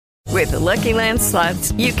With the Lucky Land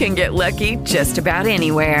Slots, you can get lucky just about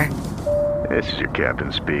anywhere. This is your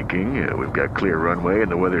captain speaking. We've got clear runway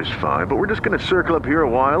and the weather's fine, but we're just going to circle up here a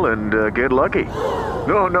while and get lucky.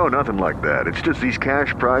 No, nothing like that. It's just these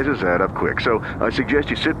cash prizes add up quick. So I suggest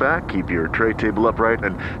you sit back, keep your tray table upright,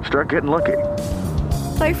 and start getting lucky.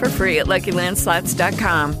 Play for free at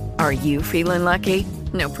LuckyLandSlots.com. Are you feeling lucky?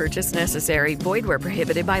 No purchase necessary. Void where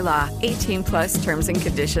prohibited by law. 18+ terms and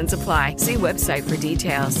conditions apply. See website for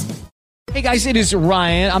details. Hey guys, it is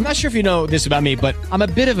Ryan. I'm not sure if you know this about me, but I'm a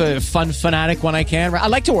bit of a fun fanatic when I can. I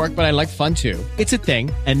like to work, but I like fun too. It's a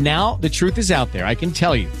thing. And now the truth is out there. I can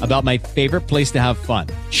tell you about my favorite place to have fun.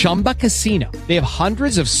 Chumba Casino. They have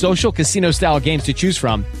hundreds of social casino style games to choose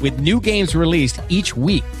from with new games released each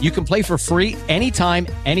week. You can play for free anytime,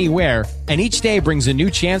 anywhere. And each day brings a new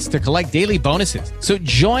chance to collect daily bonuses. So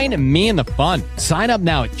join me in the fun. Sign up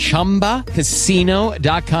now at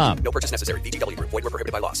ChumbaCasino.com. No purchase necessary. VGW. Void where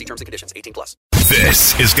prohibited by law. See terms and conditions. 18+.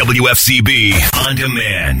 This is WFCB On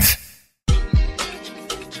Demand.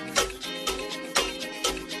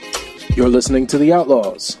 You're listening to The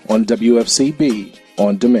Outlaws on WFCB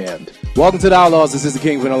On Demand. Welcome to The Outlaws. This is the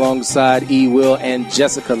Kingpin alongside E-Will and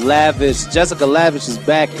Jessica Lavish. Jessica Lavish is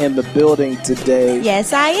back in the building today.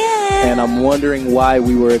 Yes, I am. And I'm wondering why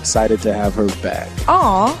we were excited to have her back.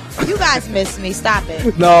 Aw, you guys miss me. Stop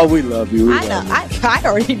it. No, we love you. I know. I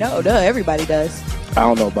already know. Duh, everybody does. I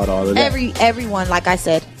don't know about all of that. Everyone, like I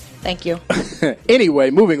said. Thank you. Anyway,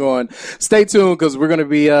 moving on. Stay tuned because we're going to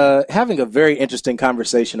be having a very interesting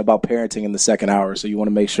conversation about parenting in the second hour. So you want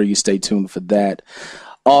to make sure you stay tuned for that.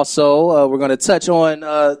 Also, we're going to touch on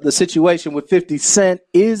the situation with 50 Cent.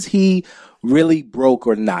 Is he really broke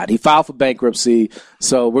or not? He filed for bankruptcy,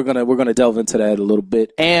 so we're gonna delve into that a little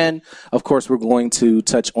bit. And of course, we're going to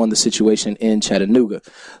touch on the situation in Chattanooga.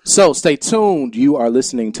 So stay tuned. You are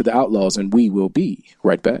listening to The Outlaws, and we will be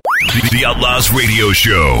right back. The Outlaws Radio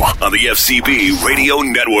Show on the FCB Radio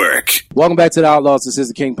Network. Welcome back to The Outlaws. This is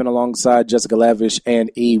the Kingpin alongside Jessica Lavish and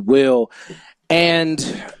E-Will.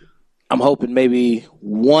 And I'm hoping maybe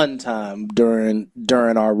one time during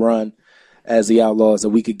our run as the Outlaws that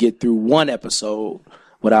we could get through one episode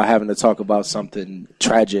without having to talk about something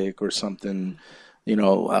tragic or something,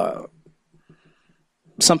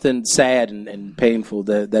 something sad and painful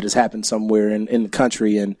that has happened somewhere in the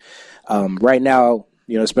country. And right now,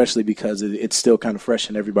 especially because it's still kind of fresh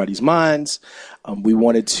in everybody's minds, we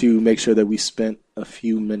wanted to make sure that we spent a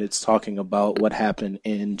few minutes talking about what happened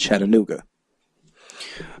in Chattanooga.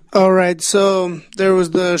 All right, so there was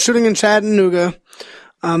the shooting in Chattanooga.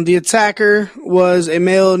 The attacker was a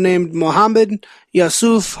male named Mohammed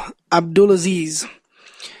Yusuf Abdulaziz.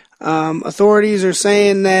 Authorities are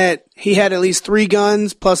saying that he had at least 3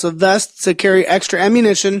 guns plus a vest to carry extra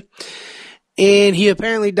ammunition, and he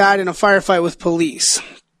apparently died in a firefight with police.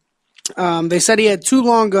 They said he had 2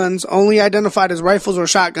 long guns, only identified as rifles or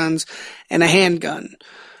shotguns, and a handgun.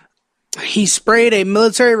 He sprayed a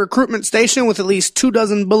military recruitment station with at least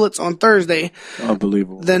 24 bullets on Thursday.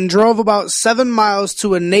 Unbelievable. Then drove about 7 miles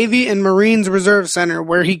to a Navy and Marines Reserve Center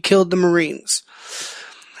where he killed the Marines.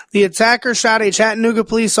 The attacker shot a Chattanooga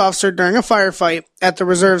police officer during a firefight at the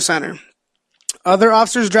Reserve Center. Other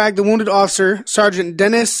officers dragged the wounded officer, Sergeant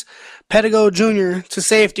Dennis Pedigo Jr., to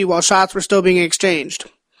safety while shots were still being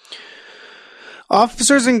exchanged.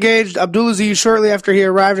 Officers engaged Abdulaziz shortly after he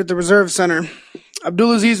arrived at the Reserve Center.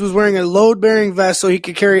 Abdulaziz was wearing a load-bearing vest so he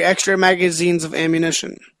could carry extra magazines of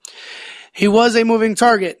ammunition. He was a moving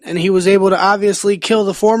target, and he was able to obviously kill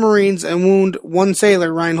the 4 Marines and wound 1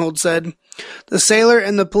 sailor, Reinhold said. The sailor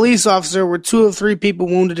and the police officer were 2 of 3 people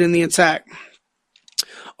wounded in the attack.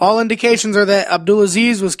 All indications are that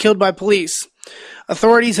Abdulaziz was killed by police.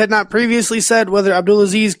 Authorities had not previously said whether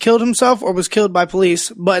Abdulaziz killed himself or was killed by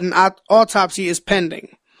police, but an autopsy is pending.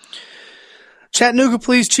 Chattanooga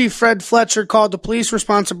Police Chief Fred Fletcher called the police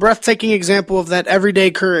response a breathtaking example of that everyday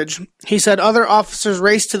courage. He said other officers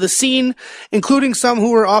raced to the scene, including some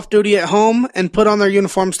who were off duty at home, and put on their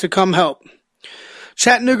uniforms to come help.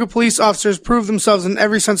 Chattanooga police officers proved themselves in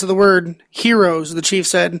every sense of the word heroes, the chief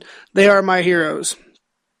said. They are my heroes.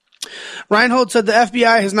 Reinhold said the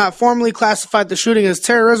FBI has not formally classified the shooting as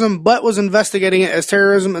terrorism, but was investigating it as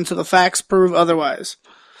terrorism until the facts prove otherwise.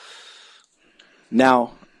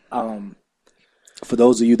 Now, for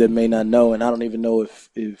those of you that may not know, and I don't even know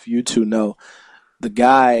if you two know, the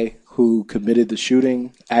guy who committed the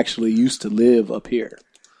shooting actually used to live up here.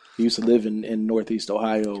 He used to live in Northeast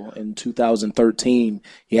Ohio. In 2013,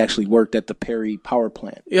 he actually worked at the Perry Power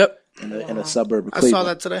Plant. Yep. In a suburb of Cleveland. I saw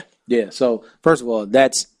that today. Yeah, so first of all,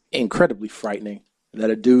 that's incredibly frightening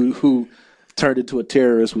that a dude who turned into a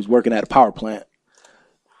terrorist was working at a power plant.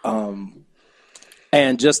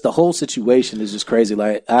 And just the whole situation is just crazy.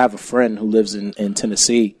 Like, I have a friend who lives in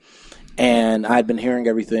Tennessee, and I'd been hearing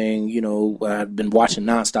everything, I've been watching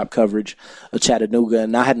nonstop coverage of Chattanooga,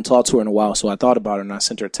 and I hadn't talked to her in a while, so I thought about her, and I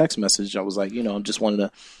sent her a text message. I was like, I just wanted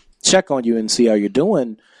to check on you and see how you're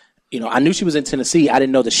doing. I knew she was in Tennessee. I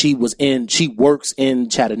didn't know that she works in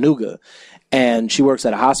Chattanooga, and she works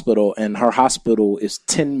at a hospital, and her hospital is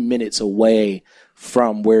 10 minutes away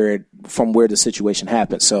from where the situation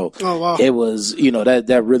happened. So It was,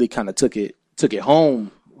 that really kind of took it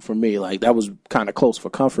home for me. Like, that was kind of close for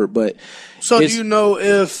comfort. But so do you know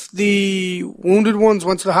if the wounded ones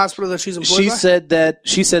went to the hospital that she's employed by?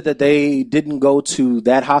 She said that they didn't go to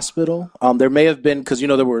that hospital. There may have been, because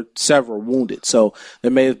there were several wounded, so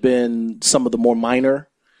there may have been some of the more minor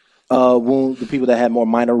wounds. The people that had more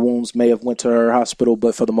minor wounds may have went to her hospital,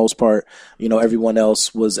 but for the most part, everyone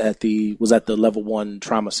else was at the level 1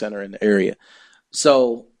 trauma center in the area.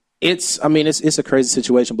 So it's a crazy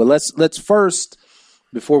situation. But let's first,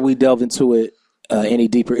 before we delve into it any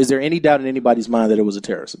deeper, is there any doubt in anybody's mind that it was a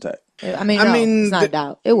terrorist attack? I mean, it's not a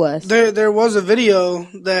doubt. It was. There was a video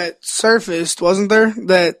that surfaced, wasn't there,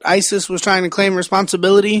 that ISIS was trying to claim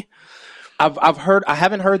responsibility? I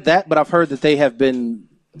haven't heard that, but I've heard that they have been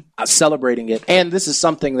celebrating it. And this is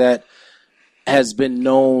something that has been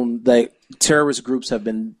known, that terrorist groups have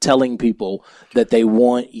been telling people that they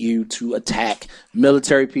want you to attack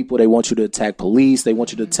military people, they want you to attack police, they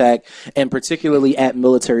want you to attack, and particularly at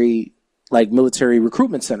military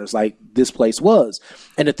recruitment centers like this place was.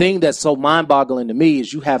 And the thing that's so mind-boggling to me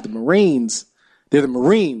is you have the Marines, they're the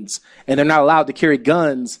Marines, and they're not allowed to carry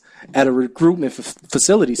guns at a recruitment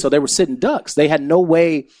facility. So they were sitting ducks. They had no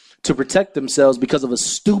way to protect themselves because of a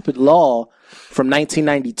stupid law from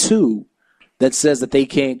 1992 that says that they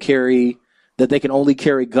can only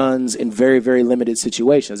carry guns in very, very limited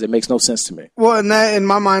situations. It makes no sense to me. Well, and that, in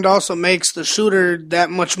my mind, also makes the shooter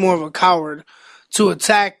that much more of a coward to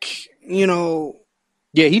attack,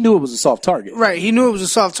 Yeah, he knew it was a soft target. Right, he knew it was a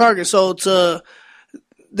soft target. So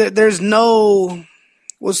there's no,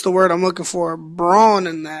 what's the word I'm looking for? Brawn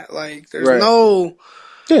in that. Like, there's no...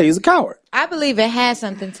 Yeah, he's a coward. I believe it has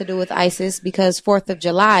something to do with ISIS because 4th of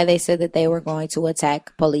July, they said that they were going to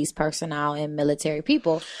attack police personnel and military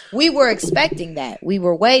people. We were expecting that. We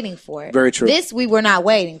were waiting for it. Very true. This we were not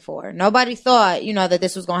waiting for. Nobody thought, that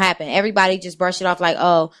this was going to happen. Everybody just brushed it off like,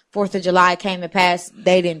 4th of July came and passed.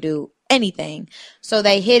 They didn't do anything. So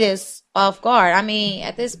they hit us off guard. I mean,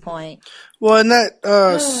 at this point. Well, in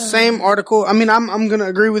that same article, I'm going to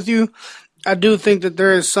agree with you. I do think that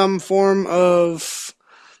there is some form of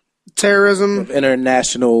terrorism, of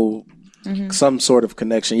international, some sort of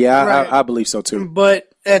connection. Yeah, right. I believe so too. But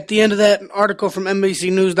at the end of that article from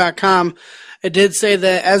NBCnews.com, it did say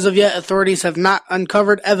that as of yet, authorities have not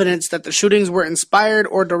uncovered evidence that the shootings were inspired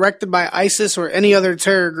or directed by ISIS or any other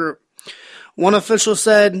terror group. One official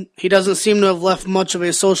said he doesn't seem to have left much of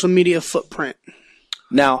a social media footprint.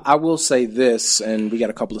 Now, I will say this, and we got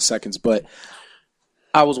a couple of seconds, but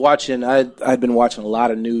I'd been watching a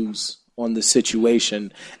lot of news on the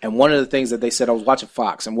situation, and one of the things that they said, I was watching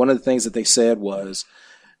Fox, and one of the things that they said was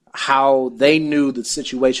how they knew the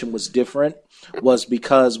situation was different was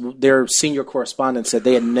because their senior correspondent said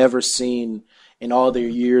they had never seen, in all their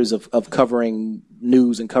years of covering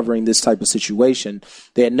news and covering this type of situation,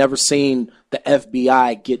 they had never seen the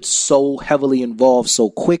FBI get so heavily involved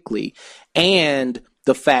so quickly, and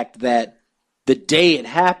the fact that the day it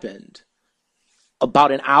happened,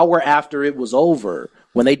 about an hour after it was over,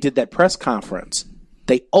 when they did that press conference,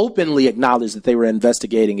 they openly acknowledged that they were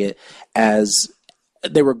investigating it as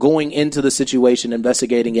they were going into the situation,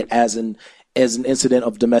 investigating it as an incident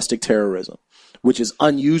of domestic terrorism, which is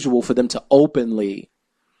unusual for them to openly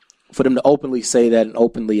say that and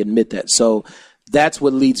openly admit that. So that's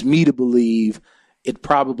what leads me to believe it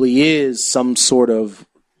probably is some sort of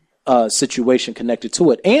situation connected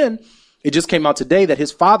to it. And it just came out today that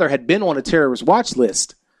his father had been on a terrorist watch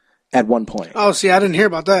list at one point. Oh, see, I didn't hear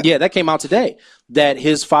about that. Yeah, that came out today, that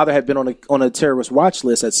his father had been on a terrorist watch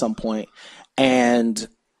list at some point, and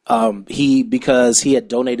because he had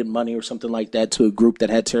donated money or something like that to a group that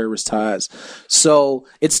had terrorist ties. So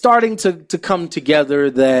it's starting to come together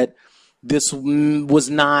that this was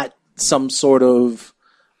not some sort of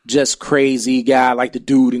just crazy guy like the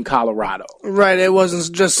dude in Colorado. Right, it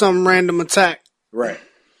wasn't just some random attack. Right,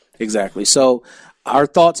 exactly. So our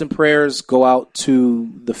thoughts and prayers go out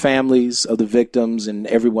to the families of the victims and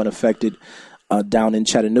everyone affected down in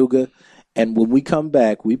Chattanooga. And when we come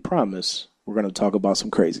back, we promise we're going to talk about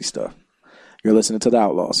some crazy stuff. You're listening to The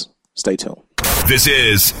Outlaws. Stay tuned. This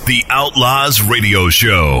is The Outlaws Radio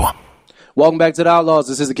Show. Welcome back to the Outlaws.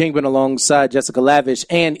 This is the Kingpin alongside Jessica Lavish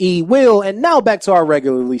and E-Will. And now back to our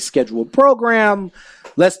regularly scheduled program.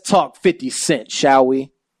 Let's talk 50 Cent, shall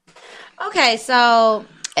we? Okay, so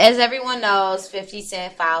as everyone knows, 50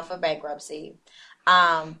 Cent filed for bankruptcy.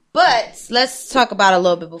 But let's talk about a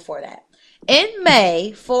little bit before that. In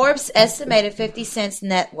May, Forbes estimated 50 Cent's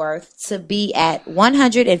net worth to be at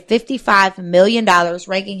 $155 million,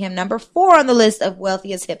 ranking him number 4 on the list of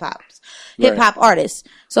wealthiest hip-hop artists.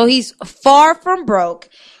 So he's far from broke.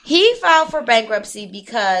 He filed for bankruptcy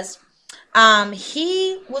because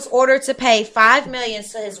he was ordered to pay $5 million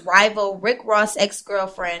to his rival Rick Ross'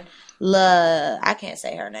 ex-girlfriend, I can't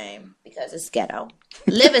say her name because it's ghetto.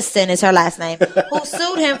 Livingston is her last name, who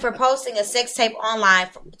sued him for posting a sex tape online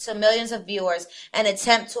to millions of viewers in an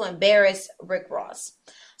attempt to embarrass Rick Ross.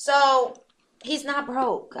 So he's not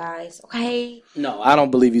broke, guys, okay? No, I don't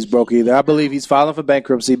believe he's broke either. I believe he's filing for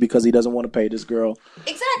bankruptcy because he doesn't want to pay this girl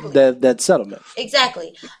that settlement.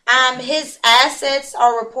 Exactly. His assets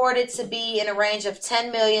are reported to be in a range of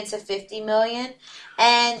 $10 million to $50 million.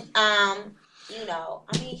 And,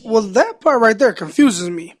 well, that part right there confuses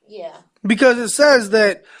me. Yeah. Because it says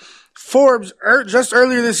that Forbes, just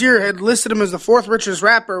earlier this year, had listed him as the 4th richest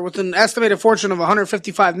rapper with an estimated fortune of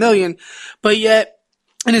 $155 million. But yet,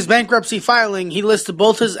 in his bankruptcy filing, he listed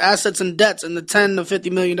both his assets and debts in the $10 to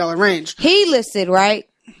 $50 million range. He listed, right?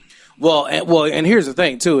 Well, and here's the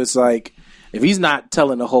thing, too. It's like, if he's not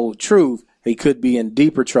telling the whole truth, he could be in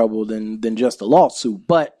deeper trouble than just a lawsuit.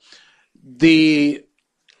 But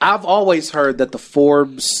I've always heard that the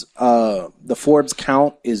Forbes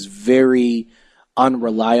count is very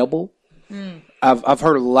unreliable. I've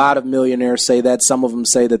heard a lot of millionaires say that. Some of them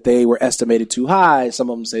say that they were estimated too high. Some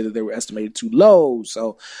of them say that they were estimated too low.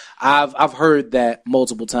 So I've heard that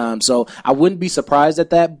multiple times. So I wouldn't be surprised at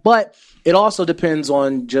that. But it also depends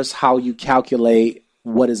on just how you calculate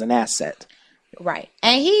what is an asset. Right.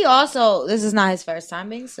 And he also, this is not his first time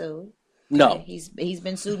being sued. No. He's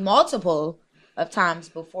been sued multiple of times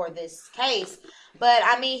before this case. But,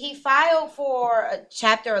 he filed for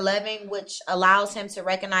Chapter 11, which allows him to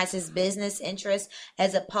recognize his business interests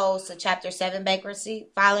as opposed to Chapter 7 bankruptcy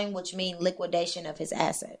filing, which means liquidation of his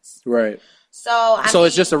assets. Right. So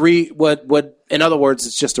it's just in other words,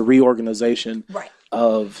 it's just a reorganization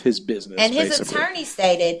of his business. And his attorney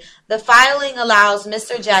stated the filing allows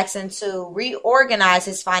Mr. Jackson to reorganize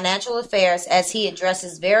his financial affairs as he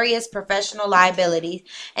addresses various professional liabilities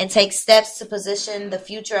and takes steps to position the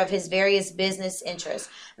future of his various business interests.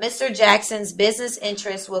 Mr. Jackson's business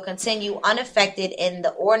interests will continue unaffected in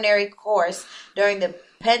the ordinary course during the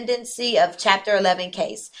pendency of Chapter 11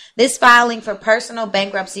 case. This filing for personal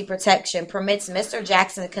bankruptcy protection permits Mr.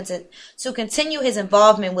 Jackson to continue his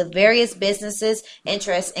involvement with various businesses,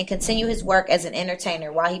 interests, and continue his work as an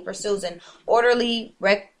entertainer while he pursues an orderly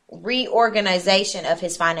reorganization of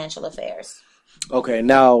his financial affairs. Okay,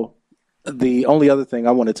 now the only other thing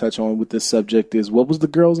I want to touch on with this subject is, what was the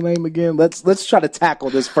girl's name again? Let's try to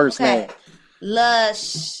tackle this first name.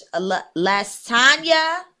 Lastonia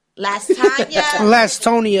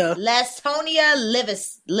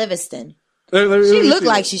Livingston. She looked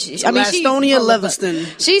like she should. Lastonia Livingston.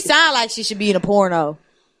 She sounded like she should be in a porno.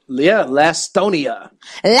 Yeah, Lastonia.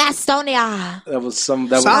 That was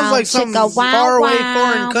sounds like some faraway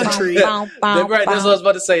foreign country. Right, that's what I was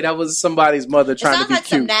about to say. That was somebody's mother trying to be cute.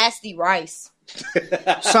 Sounds like some nasty rice.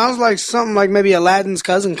 Sounds like something like maybe Aladdin's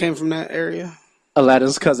cousin came from that area.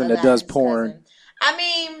 Aladdin's cousin that does porn.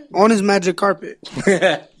 On his magic carpet.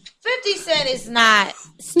 50 Cent is not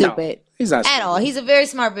stupid. No, he's not at all. He's a very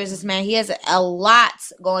smart businessman. He has a lot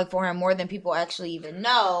going for him, more than people actually even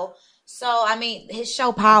know. So, his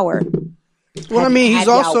show power. Well, he's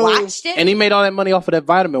also watched it? And he made all that money off of that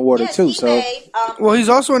vitamin water too. He's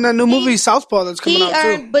also in that new movie Southpaw that's coming out too. He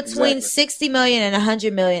earned between $60 million and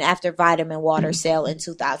 $100 million after vitamin water sale in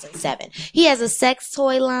 2007. He has a sex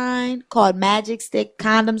toy line called Magic Stick,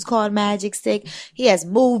 condoms called Magic Stick. He has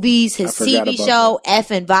movies, his TV show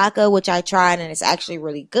F and Vodka, which I tried and it's actually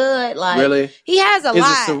really good. Really? He has a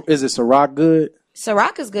lot. Is it Ciroc good?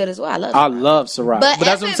 Ciroc is good as well. I love Ciroc. But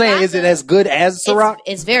that's what I'm saying. Is it as good as Ciroc?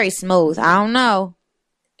 It's very smooth. I don't know.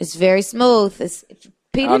 It's very smooth.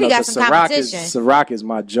 P. Diddy got some competition. Ciroc is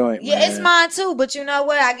my joint. Yeah, man. It's mine too. But you know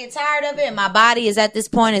what? I get tired of it. And my body is at this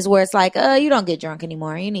point is where it's like, you don't get drunk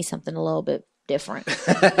anymore. You need something a little bit different.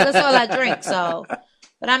 That's all I drink. So,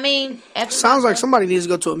 but sounds like somebody needs to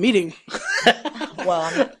go to a meeting.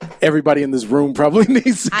 Everybody in this room probably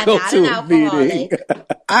needs to go to a meeting.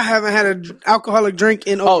 I haven't had an alcoholic drink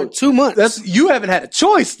in over 2 months. You haven't had a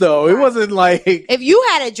choice, though. It wasn't like... If you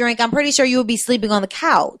had a drink, I'm pretty sure you would be sleeping on the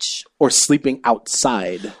couch. Or sleeping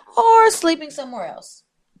outside. Or sleeping somewhere else.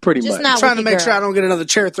 Pretty Just much. not Trying to with make your sure I girl. don't get another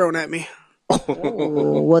chair thrown at me.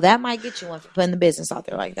 Ooh, well, that might get you one for putting the business out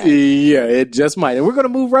there like that. Yeah, it just might. And we're going to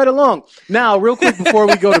move right along. Now, real quick before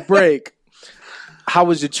we go to break, how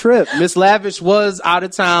was your trip? Miss Lavish was out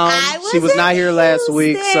of town. She was not here last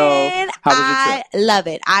week. So how was your trip? I love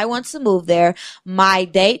it. I want to move there. My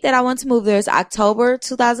date that I want to move there is October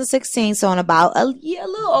 2016. So in about a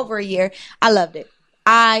little over a year. I loved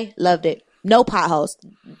it. No potholes.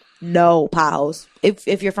 No potholes.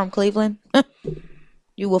 If you're from Cleveland,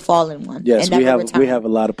 you will fall in one. Yes, and never we return. have a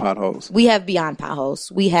lot of potholes. We have beyond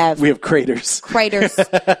potholes. We have craters.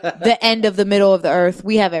 The end of the middle of the earth.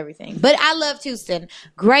 We have everything. But I loved Houston.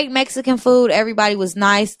 Great Mexican food. Everybody was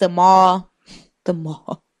nice. The mall.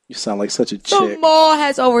 You sound like such a The chick. mall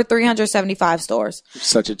has over 375 stores.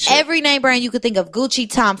 Such a chick. Every name brand you could think of.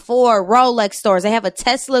 Gucci, Tom Ford, Rolex stores. They have a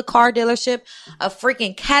Tesla car dealership, a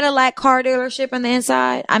freaking Cadillac car dealership on the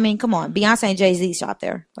inside. I mean, come on. Beyonce and Jay-Z shop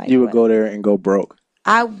there. Like, You would what? go there and go broke.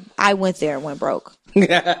 I went there and went broke.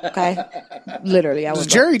 Okay? Literally, I Does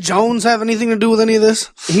went Jerry Jones have anything to do with any of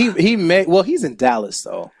this? He's in Dallas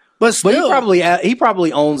though. But still, he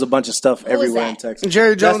probably owns a bunch of stuff everywhere in that? Texas.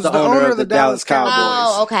 Jerry Jones, That's the owner of the Dallas Cowboys.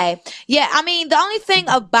 Oh, okay. Yeah, I mean, the only thing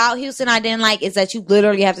about Houston I didn't like is that you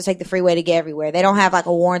literally have to take the freeway to get everywhere. They don't have like a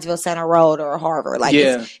Warrensville Center Road or a Harvard. Like,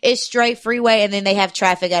 it's straight freeway, and then they have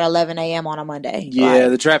traffic at 11 a.m. on a Monday. Yeah,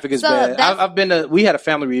 the traffic is bad. We had a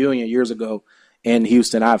family reunion years ago in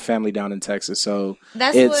Houston. I have family down in Texas, so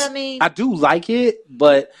that's what I mean. I do like it,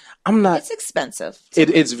 but I'm not. It's expensive.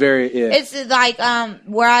 It's very. Yeah. It's like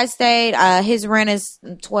where I stayed. His rent is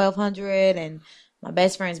 $1,200, and my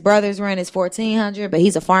best friend's brother's rent is $1,400. But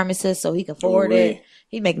he's a pharmacist, so he can afford it.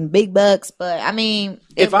 He's making big bucks. But I mean,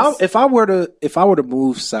 if I were to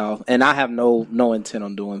move south, and I have no intent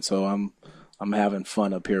on doing so, I'm having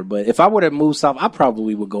fun up here. But if I were to move south, I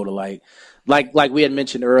probably would go to like we had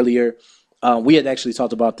mentioned earlier. We had actually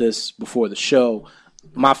talked about this before the show.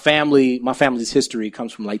 My family's history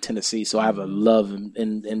comes from like Tennessee, so I have a love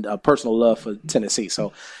and a personal love for Tennessee.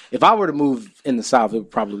 So if I were to move in the South, it would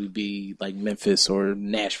probably be like Memphis or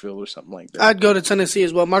Nashville or something like that. I'd go to Tennessee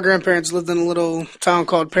as well. My grandparents lived in a little town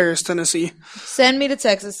called Paris, Tennessee. Send me to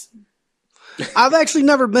Texas. I've actually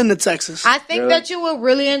never been to Texas. I think that you will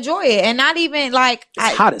really enjoy it, and not even like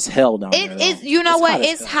it's hot as hell down there. It is. You know what?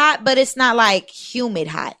 It's hot, but it's not like humid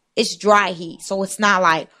hot. It's dry heat, so it's not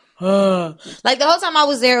like. Like the whole time I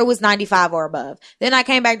was there, it was 95 or above. Then I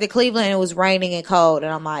came back to Cleveland, and it was raining and cold,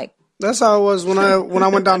 and I'm like, that's how it was when I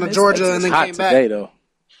went down to Georgia and then hot came back. Today, though.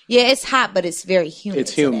 yeah, it's hot, but it's very humid.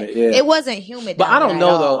 It's humid. today. Yeah, it wasn't humid. But I down don't there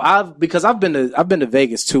know at all. though. Because I've been to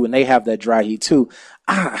Vegas too, and they have that dry heat too.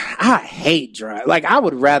 I hate dry. Like I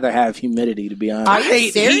would rather have humidity, to be honest. Are I you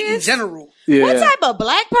hate serious? heat in general. Yeah. What type of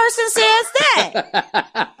black person says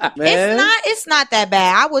that? Man. It's not that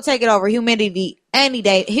bad. I will take it over humidity any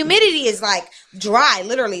day. Humidity is like dry,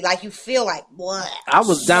 literally. Like you feel like what? I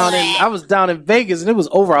was down in Vegas and it was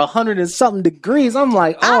over 100 and something degrees. I'm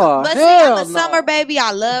like, But oh see, hell I'm a no. summer baby.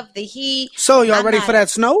 I love the heat. So y'all I'm ready not- for that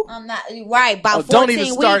snow? I'm not right. About 14 Don't even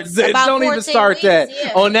start. weeks. About Don't even 14 start weeks, that.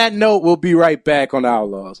 yeah. On that note, we'll be right back on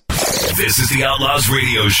Outlaws. This is the Outlaws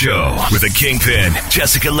Radio Show with the Kingpin,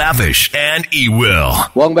 Jessica Lavish, and E-Will.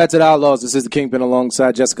 Welcome back to the Outlaws. This is the Kingpin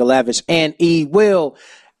alongside Jessica Lavish and E-Will.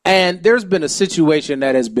 And there's been a situation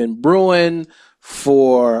that has been brewing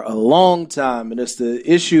for a long time, and it's the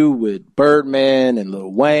issue with Birdman and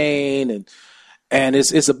Lil Wayne, and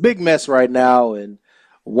it's a big mess right now. And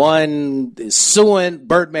one is suing,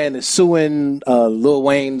 Birdman is suing Lil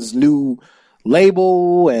Wayne's new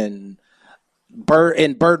label, and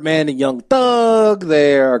Birdman and Young Thug,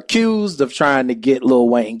 they're accused of trying to get Lil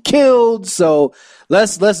Wayne killed. So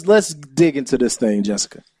let's dig into this thing,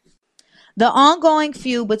 Jessica. The ongoing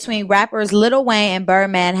feud between rappers Lil Wayne and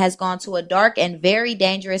Birdman has gone to a dark and very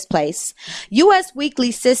dangerous place. U.S.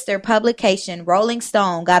 Weekly sister publication Rolling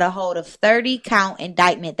Stone got a hold of 30-count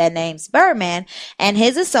indictment that names Birdman and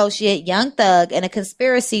his associate Young Thug in a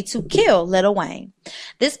conspiracy to kill Lil Wayne.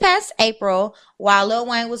 This past April, while Lil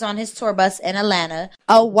Wayne was on his tour bus in Atlanta,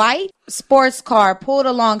 a white sports car pulled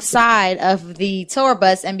alongside of the tour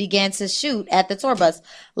bus and began to shoot at the tour bus.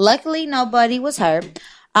 Luckily, nobody was hurt.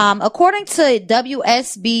 According to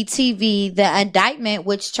WSB-TV, the indictment,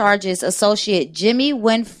 which charges associate Jimmy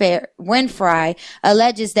Winfrey,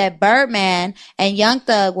 alleges that Birdman and Young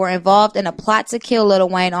Thug were involved in a plot to kill Lil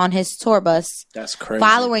Wayne on his tour bus. That's crazy.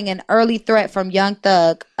 Following an early threat from Young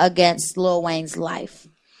Thug against Lil Wayne's life.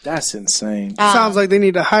 That's insane. Sounds like they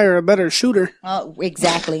need to hire a better shooter.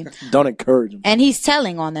 Exactly. Don't encourage him. And he's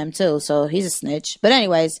telling on them too, so he's a snitch. But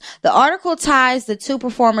anyways, the article ties the two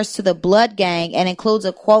performers to the Blood Gang and includes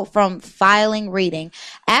a quote from Filing reading.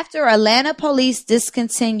 After Atlanta police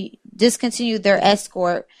discontinued their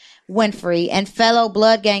escort, Winfrey and fellow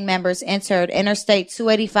Blood Gang members entered Interstate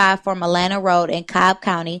 285 from Atlanta Road in Cobb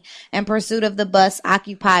County in pursuit of the bus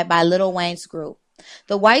occupied by Lil Wayne's group.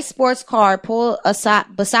 The white sports car pulled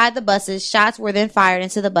aside beside the buses. Shots were then fired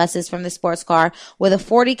into the buses from the sports car with a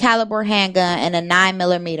 .40 caliber handgun and a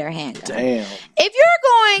 9mm handgun. Damn. If you're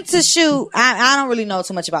going to shoot, I don't really know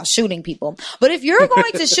too much about shooting people, but if you're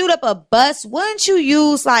going to shoot up a bus, wouldn't you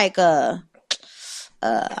use like a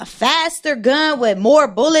faster gun with more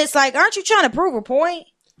bullets? Like, aren't you trying to prove a point?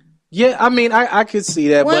 Yeah, I mean, I could see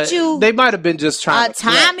that, but they might have been just trying a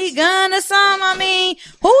Tommy gun or something. I mean,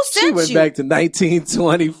 who sent you? She went back to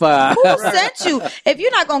 1925. Who sent you? If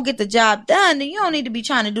you're not going to get the job done, then you don't need to be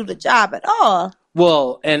trying to do the job at all.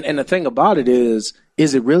 Well, and the thing about it is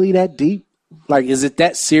it really that deep? Like, is it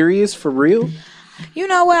that serious for real? You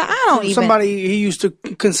know what? I don't even. Somebody he used to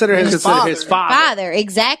consider his father. His father.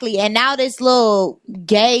 Exactly. And now this little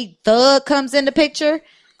gay thug comes in the picture.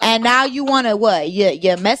 And now you want to what?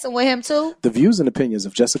 You're messing with him too? The views and opinions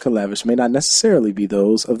of Jessica Lavish may not necessarily be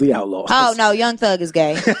those of the Outlaws. Oh, no. Young Thug is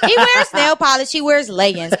gay. He wears nail polish. He wears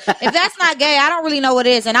leggings. If that's not gay, I don't really know what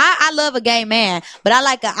it is. And I love a gay man. But I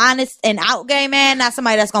like an honest and out gay man, not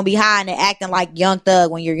somebody that's going to be high and acting like Young Thug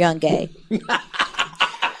when you're young gay.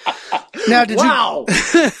 Now, did wow. you?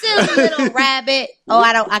 Silly little rabbit. Oh,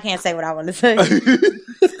 I can't say what I want to say.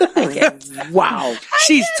 Wow.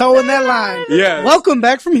 She's towing that line. Yeah. Welcome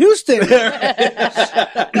back from Houston.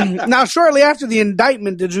 Now, shortly after the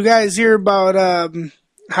indictment, did you guys hear about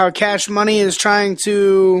how Cash Money is trying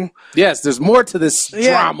to? Yes, there's more to this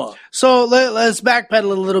drama. So let's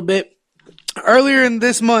backpedal a little bit. Earlier in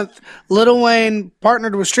this month, Lil Wayne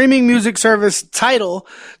partnered with streaming music service Tidal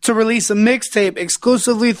to release a mixtape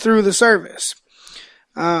exclusively through the service.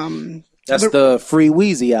 That's the Free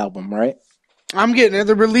Weezy album, right? I'm getting it.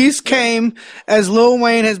 The release came as Lil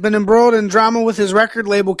Wayne has been embroiled in drama with his record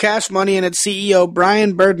label Cash Money and its CEO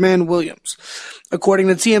Brian Birdman Williams. According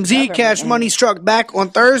to TMZ, Cash Money struck back on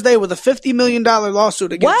Thursday with a $50 million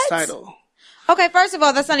lawsuit against Tidal. Okay, first of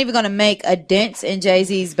all, that's not even going to make a dent in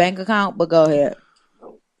Jay-Z's bank account, but go ahead.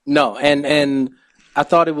 No, and I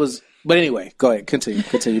thought it was... But anyway, go ahead. Continue.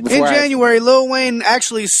 In January, Lil Wayne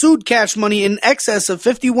actually sued Cash Money in excess of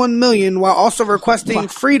 $51 million while also requesting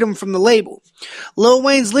freedom from the label. Lil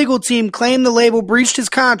Wayne's legal team claimed the label breached his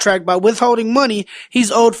contract by withholding money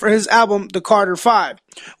he's owed for his album, The Carter 5,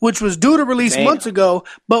 which was due to release months ago,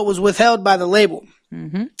 but was withheld by the label.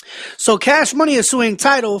 Mm-hmm. So Cash Money is suing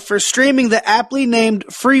Tidal for streaming the aptly named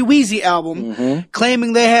Free Weezy album,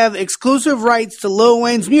 claiming they have exclusive rights to Lil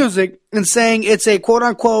Wayne's music and saying it's a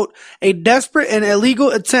quote-unquote a desperate and illegal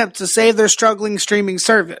attempt to save their struggling streaming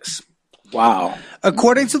service. Wow.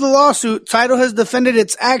 According to the lawsuit, Tidal has defended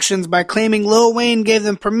its actions by claiming Lil Wayne gave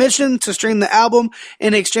them permission to stream the album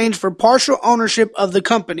in exchange for partial ownership of the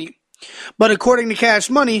company. But according to Cash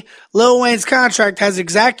Money, Lil Wayne's contract has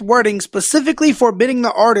exact wording specifically forbidding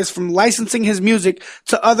the artist from licensing his music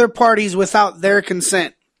to other parties without their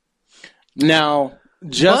consent. Now,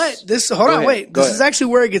 this is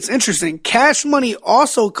actually where it gets interesting. Cash Money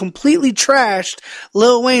also completely trashed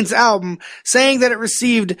Lil Wayne's album, saying that it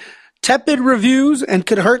received tepid reviews and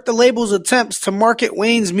could hurt the label's attempts to market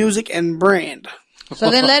Wayne's music and brand. So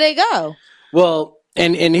then let it go. Well,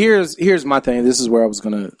 and here's my thing. This is where I was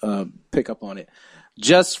going to pick up on it.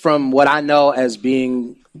 Just from what I know as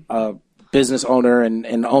being a business owner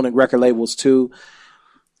and owning record labels too,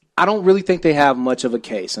 I don't really think they have much of a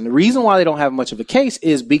case. And the reason why they don't have much of a case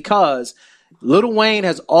is because Lil Wayne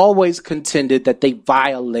has always contended that they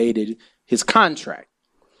violated his contract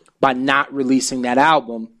by not releasing that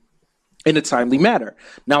album in a timely manner.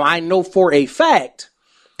 Now, I know for a fact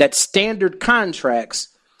that standard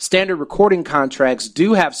recording contracts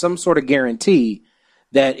do have some sort of guarantee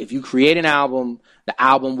that if you create an album, the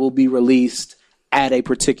album will be released at a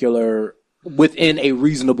particular, within a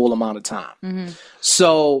reasonable amount of time. Mm-hmm.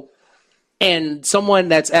 So, and someone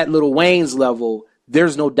that's at Lil Wayne's level,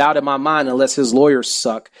 there's no doubt in my mind, unless his lawyers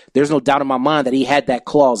suck, there's no doubt in my mind that he had that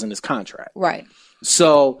clause in his contract. Right.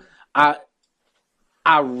 So, I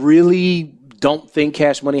really don't think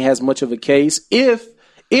Cash Money has much of a case. If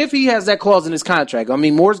he has that clause in his contract, I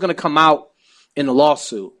mean, more is going to come out in the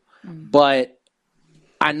lawsuit. But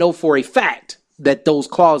I know for a fact that those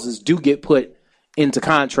clauses do get put into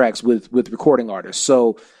contracts with recording artists.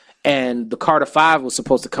 So, and the Carter 5 was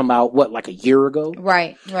supposed to come out, like a year ago?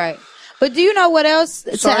 Right. But do you know what else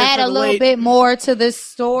to add a little bit more to this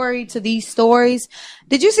story, to these stories?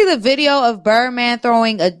 Did you see the video of Birdman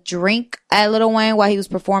throwing a drink at Lil Wayne while he was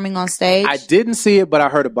performing on stage? I didn't see it, but I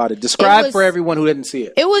heard about it. Describe for everyone who didn't see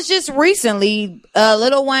it. It was just recently.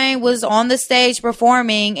 Lil Wayne was on the stage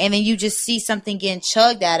performing, and then you just see something getting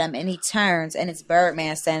chugged at him, and he turns, and it's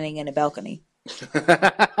Birdman standing in the balcony.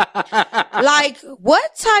 Like,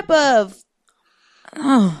 what type of...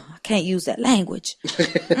 Oh, I can't use that language.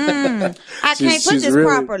 I can't put this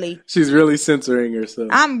properly. She's really censoring herself.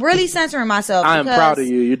 I'm really censoring myself. I am proud of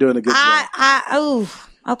you. You're doing a good job.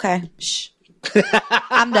 Okay. Shh.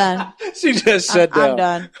 I'm done. She just shut down. I'm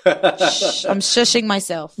done. Shh. I'm shushing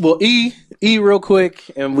myself. Well, E, real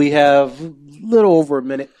quick, and we have a little over a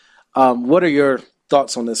minute. What are your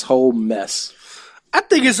thoughts on this whole mess? I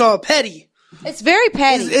think it's all petty. It's very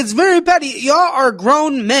petty. It's very petty. Y'all are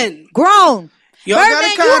grown men. Grown. Y'all Birdman, got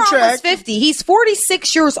a contract. you're almost 50. He's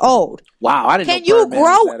 46 years old. Wow, I didn't know. Can you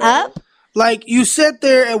grow up? Like, you sit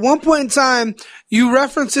there at one point in time, you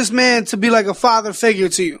reference this man to be like a father figure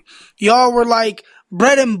to you. Y'all were like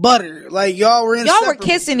bread and butter. Like, y'all were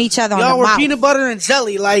kissing each other on y'all the were mouth. Peanut butter and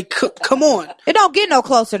jelly. Like, come on. It don't get no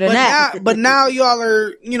closer than that. But now y'all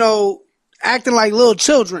are, acting like little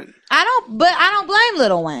children. I don't blame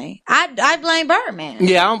Lil Wayne. I blame Birdman.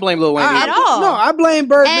 Yeah, I don't blame Lil Wayne at all. No, I blame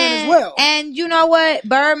Birdman as well. And you know what?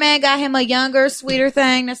 Birdman got him a younger, sweeter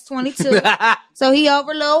thing that's 22. So he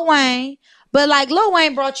over Lil Wayne. But like Lil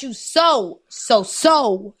Wayne brought you so Lil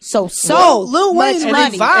Wayne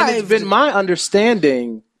much money. And it's been my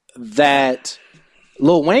understanding that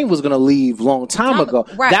Lil Wayne was going to leave long time ago.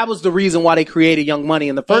 Right. That was the reason why they created Young Money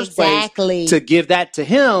in the first place, to give that to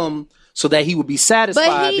him so that he would be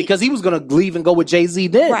satisfied, because he was going to leave and go with Jay-Z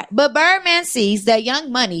then. Right. But Birdman sees that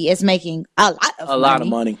Young Money is making a lot of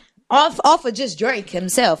money. Off of just Drake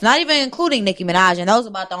himself, not even including Nicki Minaj, and those are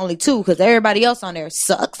about the only two because everybody else on there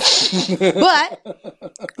sucks. But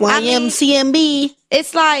YMCMB,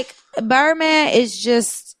 it's like Birdman is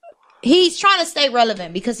just, he's trying to stay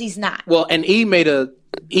relevant because he's not. Well, and he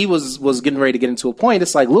was getting ready to get into a point.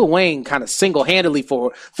 It's like Lil Wayne kind of single-handedly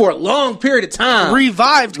for a long period of time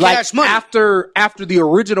revived Cash Money after the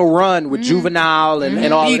original run with Juvenile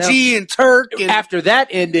and all that. BG and Turk. After that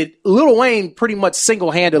ended, Lil Wayne pretty much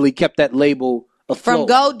single-handedly kept that label afloat. From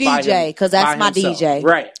Go DJ, because that's my DJ.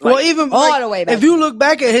 Right. Well, even all the way back. If you look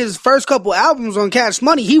back at his first couple albums on Cash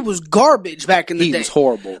Money, he was garbage back in the day. He was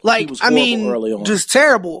horrible. Like, he was horrible early on. Just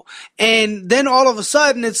terrible. And then all of a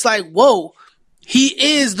sudden, it's like, whoa.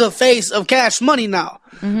 He is the face of Cash Money now.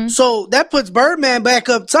 Mm-hmm. So that puts Birdman back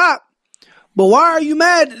up top. But why are you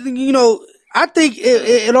mad? I think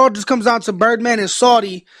it all just comes down to Birdman and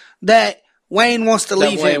Saudi that Wayne wants to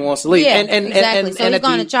leave him. Wayne wants to leave. Yeah, exactly. So he's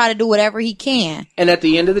going to try to do whatever he can. And at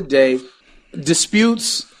the end of the day,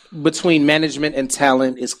 disputes between management and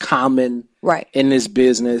talent is common in this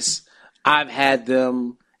business. I've had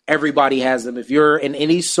them. Everybody has them. If you're in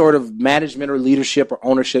any sort of management or leadership or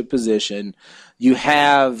ownership position, you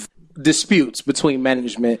have disputes between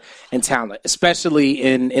management and talent, especially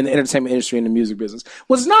in the entertainment industry and the music business.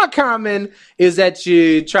 What's not common is that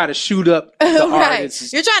you try to shoot up the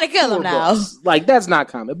artists. You're trying to kill them now. Like, that's not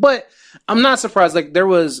common. But I'm not surprised. Like, there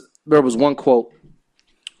was one quote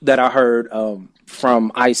that I heard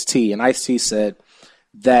from Ice-T, and Ice-T said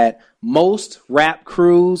that most rap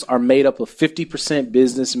crews are made up of 50%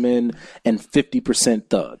 businessmen and 50%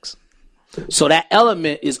 thugs. So that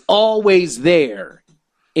element is always there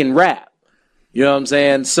in rap. You know what I'm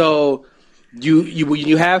saying? So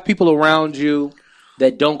you have people around you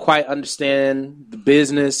that don't quite understand the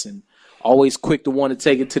business and always quick to want to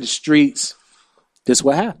take it to the streets. This is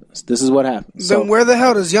what happens. Then where the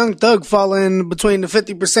hell does Young Thug fall in between the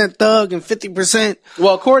 50% thug and 50%?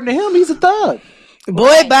 Well, according to him, he's a thug.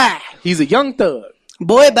 Boy, bye. He's a young thug.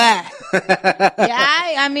 Boy, bye.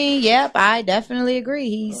 I definitely agree.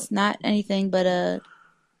 He's not anything but a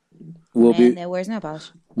man that wears nail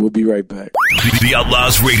polish. We'll be right back. The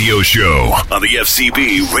Outlaws Radio Show on the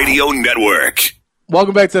FCB Radio Network.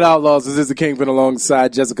 Welcome back to the Outlaws. This is the Kingpin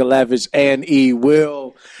alongside Jessica Lavish and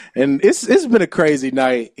E-Will. And it's been a crazy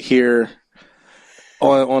night here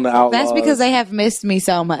on the Outlaws. That's because they have missed me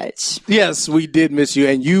so much. Yes, we did miss you.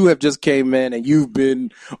 And you have just came in and you've been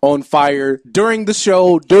on fire during the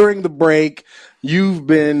show, during the break. You've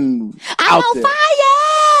been I'm on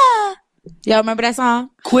fire. Y'all remember that song?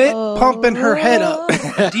 Quit pumping her head up.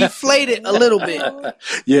 Deflate it a little bit.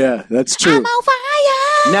 Yeah, that's true. I'm on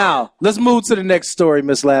fire. Now, let's move to the next story,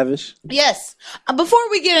 Miss Lavish. Yes. Before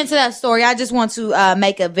we get into that story, I just want to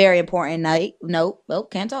make a very important note. Oh,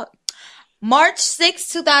 can't talk. March 6,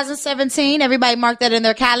 2017. Everybody mark that in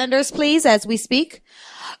their calendars, please, as we speak.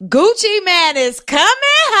 Gucci Man is coming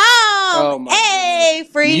home. Hey,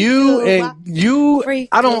 free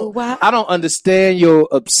I don't understand your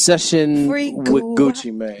obsession with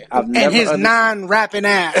Gucci Man. And his non-rapping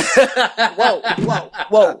ass.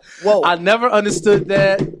 Whoa. I never understood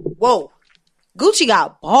that. Whoa. Gucci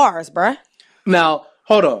got bars, bruh. Now,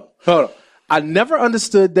 hold on. I never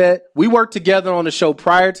understood that. We worked together on the show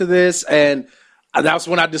prior to this, and that's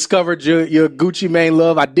when I discovered your Gucci Mane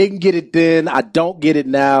love. I didn't get it then. I don't get it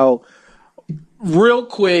now. Real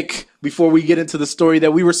quick, before we get into the story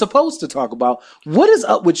that we were supposed to talk about, what is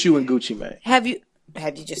up with you and Gucci Mane?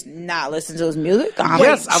 Have you just not listened to his music?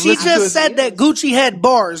 Yes, she just said that Gucci had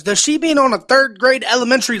bars. Does she mean on a third grade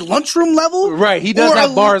elementary lunchroom level? Right, he does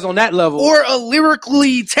have bars on that level. Or a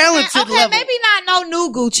lyrically talented level. Maybe not no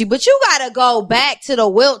new Gucci, but you gotta go back to the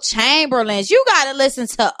Wilt Chamberlains. You gotta listen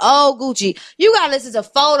to old Gucci. You gotta listen to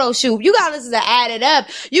Photo Shoot. You gotta listen to Add It Up.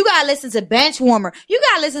 You gotta listen to Bench Warmer. You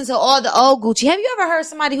gotta listen to all the old Gucci. Have you ever heard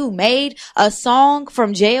somebody who made a song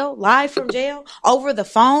from jail, live from jail, over the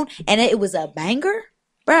phone, and it was a banger?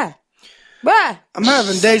 Bruh. I'm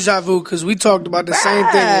having deja vu because we talked about the same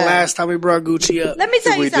thing last time we brought Gucci up. Let me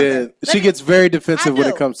tell you something. She gets very defensive when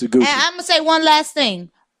it comes to Gucci. And I'm going to say one last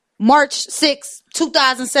thing. March 6,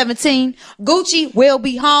 2017, Gucci will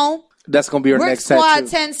be home. That's going to be her next Squad tattoo.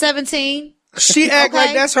 1017. She act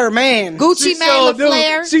like that's her man. Gucci Mane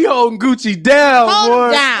LaFleur. She holding Gucci down, Hold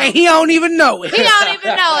him down. And he don't even know it. He don't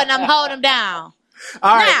even know it, and I'm holding him down.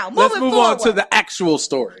 All right, now, let's move on to the actual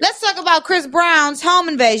story. Let's talk about Chris Brown's home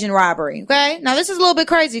invasion robbery, okay? Now, this is a little bit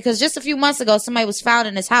crazy because just a few months ago, somebody was found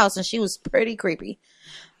in his house, and she was pretty creepy.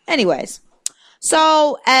 Anyways,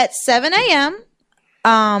 so at 7 a.m.,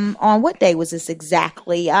 on what day was this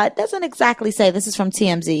exactly? It doesn't exactly say. This is from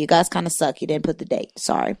TMZ. You guys kind of suck. You didn't put the date.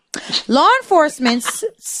 Sorry. Law enforcement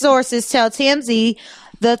sources tell TMZ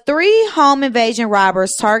the 3 home invasion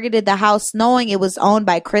robbers targeted the house knowing it was owned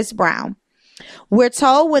by Chris Brown. We're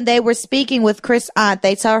told when they were speaking with Chris' aunt,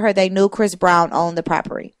 they told her they knew Chris Brown owned the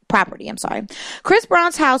property. Chris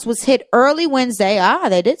Brown's house was hit early Wednesday.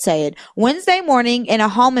 They did say it. Wednesday morning in a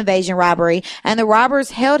home invasion robbery, and the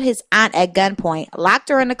robbers held his aunt at gunpoint, locked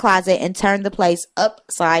her in the closet, and turned the place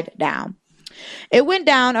upside down. It went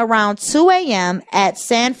down around 2 a.m. at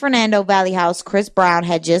San Fernando Valley house Chris Brown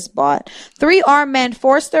had just bought. 3 armed men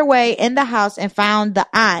forced their way in the house and found the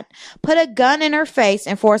aunt, put a gun in her face,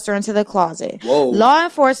 and forced her into the closet. Whoa. Law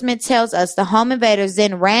enforcement tells us the home invaders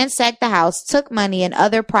then ransacked the house, took money and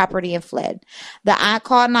other property, and fled. The aunt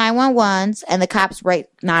called 911 and the cops raced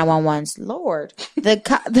 911's. Lord.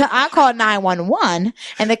 The aunt called 911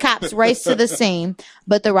 and the cops raced to the scene,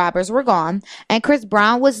 but the robbers were gone, and Chris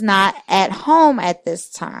Brown was not at home at this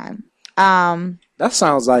time. That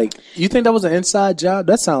sounds like, you think that was an inside job?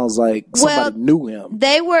 That sounds like somebody knew him.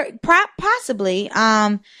 They were possibly.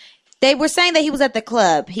 They were saying that he was at the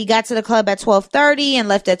club. He got to the club at 12:30 and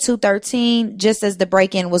left at 2:13, just as the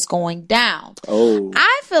break-in was going down. Oh,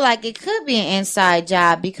 I feel like it could be an inside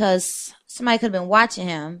job because somebody could have been watching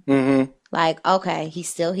him. Mm-hmm. Like, okay, he's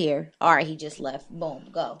still here. All right, he just left. Boom,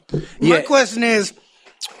 go. My question is,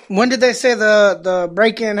 when did they say the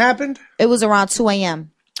break-in happened? It was around 2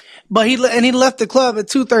 a.m. But he left the club at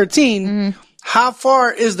 2:13. Mm-hmm. How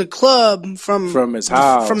far is the club from his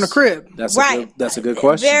house, from the crib? That's a good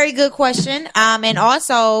question. Very good question. And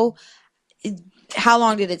also, how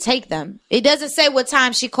long did it take them? It doesn't say what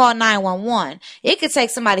time she called 911. It could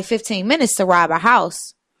take somebody 15 minutes to rob a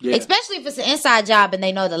house. Yeah. Especially if it's an inside job and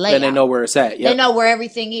they know the layout. And they know where it's at. Yep. They know where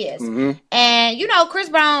everything is. Mm-hmm. And, Chris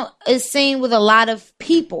Brown is seen with a lot of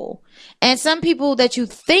people. And some people that you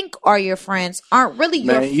think are your friends aren't really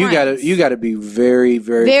your friends. You gotta be very,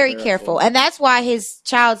 very, very careful. And that's why his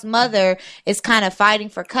child's mother is kind of fighting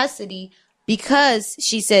for custody, because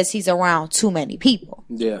she says he's around too many people.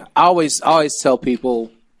 Yeah. I always tell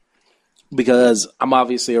people, because I'm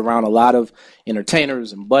obviously around a lot of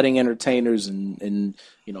entertainers and budding entertainers and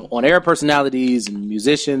on-air personalities and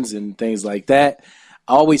musicians and things like that.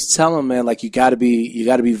 I always tell them, man, like you gotta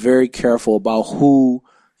be very careful about who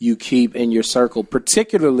you keep in your circle,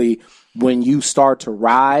 particularly when you start to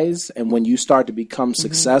rise and when you start to become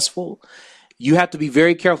successful. You have to be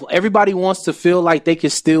very careful. Everybody wants to feel like they can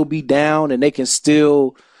still be down and they can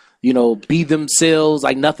still, be themselves,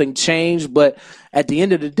 like nothing changed. But at the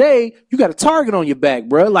end of the day, you got a target on your back,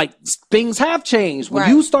 bro. Like things have changed. When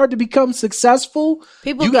you start to become successful,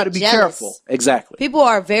 you got to be careful. Exactly. People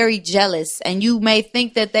are very jealous, and you may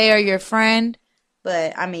think that they are your friend,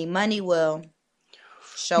 but money will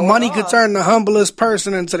show. Money could turn the humblest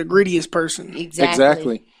person into the greediest person.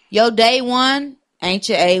 Exactly. Your day one ain't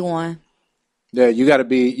your A1. Yeah, you gotta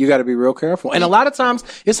be real careful. And a lot of times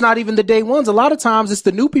it's not even the day ones. A lot of times it's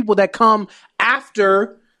the new people that come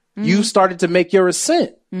after you started to make your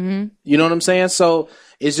ascent. You know what I'm saying? So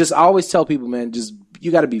it's just, I always tell people, man, just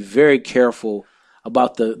you gotta be very careful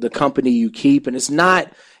about the company you keep. And it's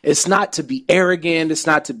not to be arrogant, it's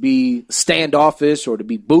not to be standoffish or to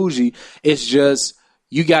be bougie. It's just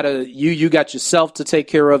you got yourself to take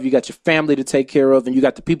care of, you got your family to take care of, and you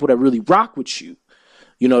got the people that really rock with you,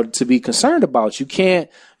 you know, to be concerned about. You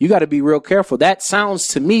got to be real careful. That sounds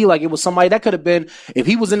to me like it was somebody that could have been, if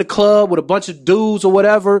he was in the club with a bunch of dudes or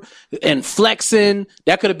whatever and flexing,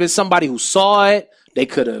 that could have been somebody who saw it. It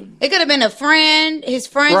could have been a friend, his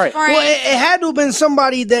friend's friend. Well, it had to have been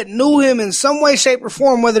somebody that knew him in some way, shape, or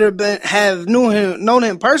form, whether it have known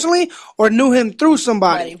him personally or knew him through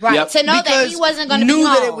somebody. Right. Yep. To know that he wasn't going to be home. Knew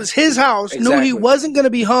that it was his house, knew he wasn't going to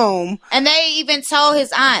be home. And they even told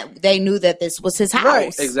his aunt they knew that this was his house.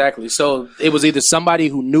 Right, exactly. So it was either somebody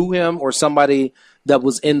who knew him or somebody that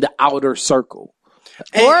was in the outer circle.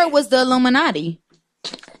 Or it was the Illuminati.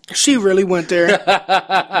 She really went there.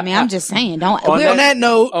 I mean, I'm just saying. On that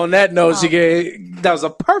note, that was a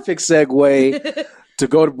perfect segue to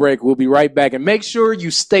go to break. We'll be right back. And make sure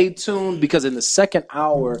you stay tuned, because in the second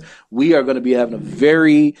hour, we are going to be having a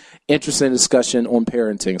very interesting discussion on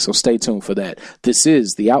parenting. So stay tuned for that. This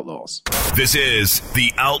is The Outlaws. This is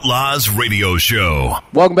The Outlaws Radio Show.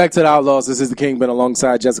 Welcome back to The Outlaws. This is the Kingpin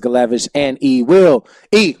alongside Jessica Lavish and E-Will.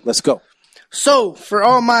 E, let's go. So, for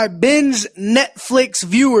all my binge Netflix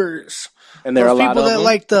viewers, and there are a lot people of that them,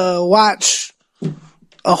 like to watch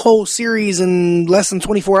a whole series in less than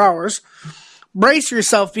 24 hours, brace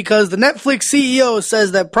yourself, because the Netflix CEO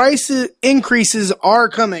says that price increases are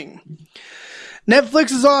coming.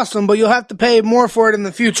 Netflix is awesome, but you'll have to pay more for it in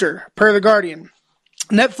the future, per The Guardian.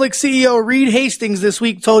 Netflix CEO Reed Hastings this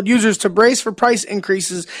week told users to brace for price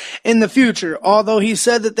increases in the future, although he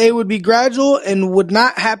said that they would be gradual and would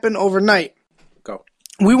not happen overnight.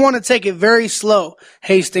 We want to take it very slow,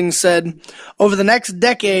 Hastings said. Over the next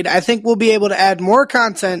decade, I think we'll be able to add more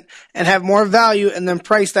content and have more value and then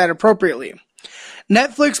price that appropriately.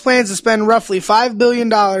 Netflix plans to spend roughly $5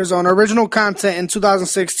 billion on original content in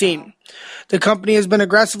 2016. The company has been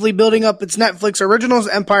aggressively building up its Netflix originals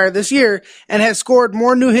empire this year and has scored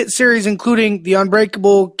more new hit series, including The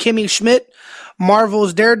Unbreakable Kimmy Schmidt,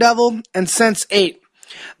 Marvel's Daredevil, and Sense8.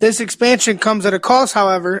 This expansion comes at a cost,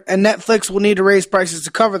 however, and Netflix will need to raise prices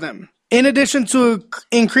to cover them. In addition to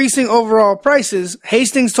increasing overall prices,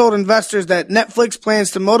 Hastings told investors that Netflix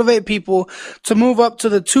plans to motivate people to move up to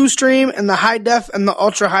the 2-stream and the high def and the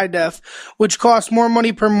ultra high def, which costs more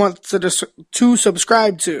money per month to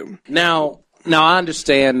subscribe to. Now I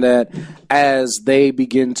understand that as they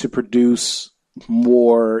begin to produce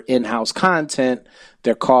more in-house content,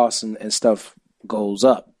 their costs and stuff goes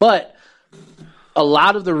up. But a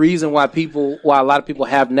lot of the reason why a lot of people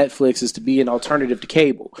have Netflix is to be an alternative to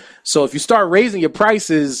cable. So if you start raising your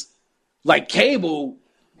prices like cable,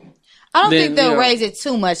 I don't think they'll raise it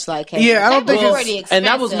too much like cable. Yeah, I don't think it's already expensive. And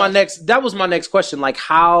that was my next question. Like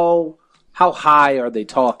how high are they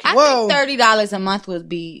talking? I think $30 a month would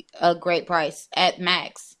be a great price at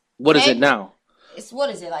max. What is it now? What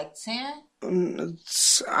is it, like 10?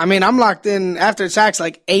 I mean, I'm locked in after tax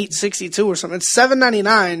like $8.62 or something. It's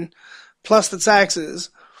 $7.99 plus the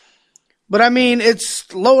taxes. But I mean,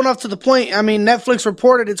 it's low enough to the point. I mean, Netflix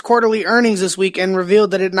reported its quarterly earnings this week and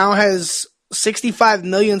revealed that it now has 65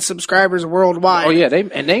 million subscribers worldwide. Oh yeah, they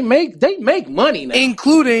make money now.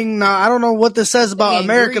 Including, I don't know what this says about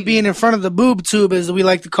America being in front of the boob tube, as we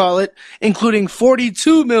like to call it, including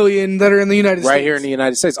 42 million that are in the United States. Right here in the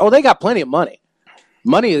United States. Oh, they got plenty of money.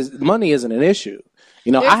 Money isn't an issue.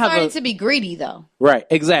 You know, they're starting to be greedy though. Right,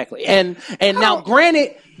 exactly. And now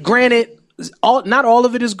granted, not all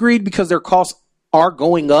of it is greed, because their costs are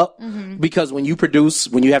going up, because when you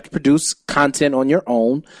have to produce content on your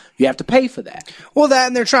own, you have to pay for that. Well, that,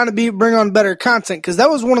 and they're trying to bring on better content, because that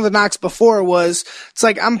was one of the knocks before, was it's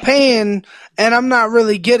like I'm paying and I'm not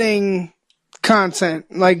really getting content,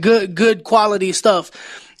 like good quality stuff.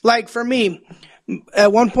 Like for me,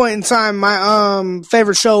 at one point in time, my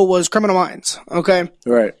favorite show was Criminal Minds. Okay,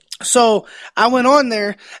 right. So I went on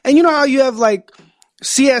there, and you know how you have like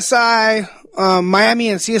CSI Miami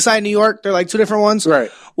and CSI New York, they're like two different ones.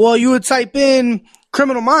 Right. Well, you would type in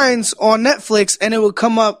Criminal Minds on Netflix and it would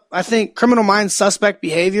come up, I think, Criminal Minds Suspect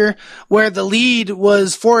Behavior, where the lead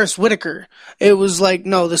was Forrest Whitaker. It was like,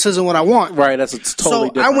 no, this isn't what I want. Right, it's totally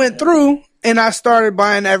different. So I went through and I started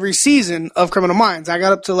buying every season of Criminal Minds. I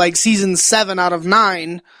got up to like season 7 out of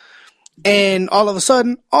 9. And all of a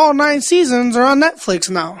sudden, all 9 seasons are on Netflix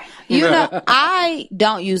now. You know, I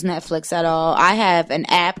don't use Netflix at all. I have an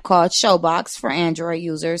app called Showbox for Android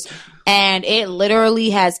users, and it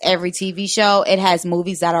literally has every TV show. It has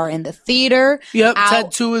movies that are in the theater. Yep,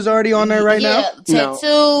 Ted 2 is already on there right now. Ted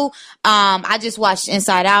 2. I just watched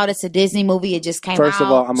Inside Out. It's a Disney movie. It just came out. First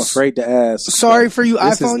of all, I'm afraid to ask. Sorry for you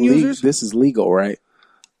iPhone users. This is legal, right?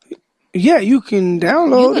 Yeah, you can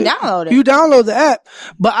download it. You download the app,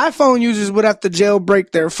 but iPhone users would have to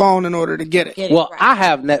jailbreak their phone in order to get it. I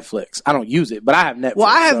have Netflix. I don't use it, but I have Netflix. Well,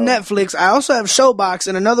 I have Netflix. I also have Showbox,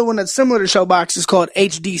 and another one that's similar to Showbox is called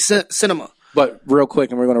HD Cinema. But real quick,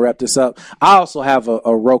 and we're going to wrap this up, I also have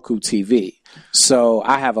a Roku TV. So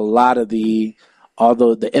I have a lot of all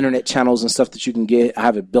the internet channels and stuff that you can get. I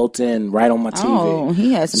have it built in right on my TV. Oh,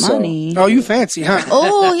 he has money. Oh, you fancy, huh?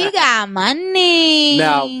 Oh, he got money.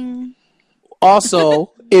 Now,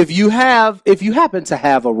 also, if you happen to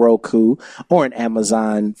have a Roku or an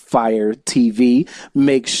Amazon Fire TV,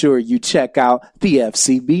 make sure you check out the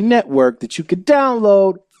FCB network that you can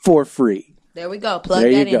download for free. There we go. Plug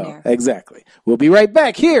that in there. Exactly. We'll be right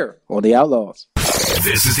back here on The Outlaws.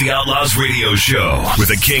 This is the Outlaws Radio Show with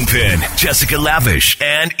the Kingpin, Jessica Lavish,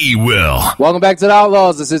 and E-Will. Welcome back to The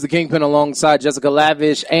Outlaws. This is the Kingpin alongside Jessica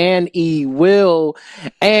Lavish and E-Will.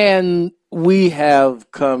 And we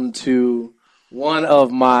have come to one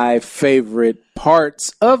of my favorite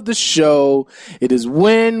parts of the show. It is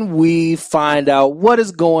when we find out what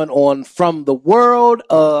is going on from the world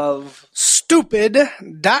of stupid.com.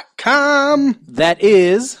 That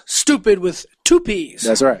is stupid with 2 P's.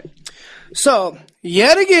 That's right. So,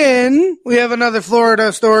 yet again, we have another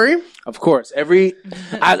Florida story. Of course.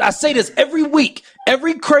 I say this every week.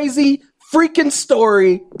 Every crazy freaking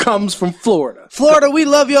story comes from Florida. Florida, we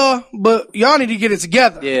love y'all, but y'all need to get it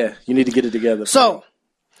together. Yeah, you need to get it together. So,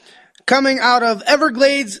 coming out of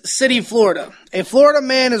Everglades City, Florida, a Florida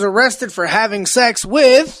man is arrested for having sex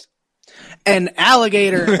with an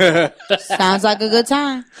alligator. Sounds like a good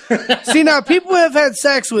time. See, now, people have had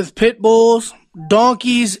sex with pit bulls,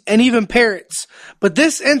 donkeys, and even parrots, but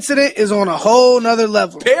this incident is on a whole nother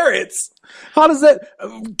level. Parrots? How does that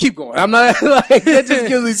keep going? I'm not like that. Just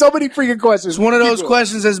gives me so many freaking questions. It's one of those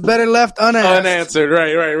questions that's better left unanswered.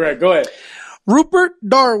 Right. Go ahead. Rupert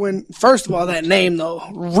Darwin. First of all, that name though,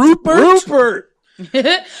 Rupert.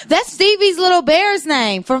 That's Stevie's little bear's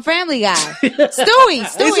name from Family Guy.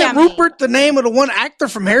 Stewie. Isn't Rupert the name of the one actor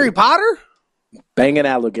from Harry Potter? Banging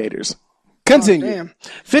alligators. Continue. Oh, damn.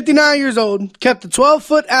 59 years old, kept a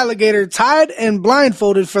 12-foot alligator tied and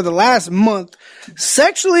blindfolded for the last month,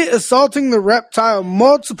 sexually assaulting the reptile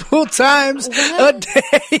multiple times a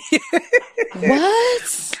day.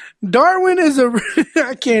 What? Darwin is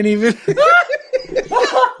I can't even.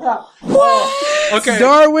 What? Okay.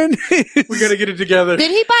 Darwin we got to get it together.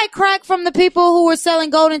 Did he buy crack from the people who were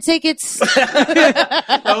selling golden tickets?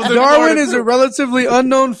 Darwin is a relatively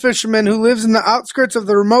unknown fisherman who lives in the outskirts of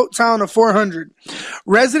the remote town of 400.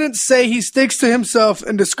 Residents say he sticks to himself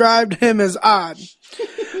and described him as odd.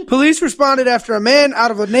 Police responded after a man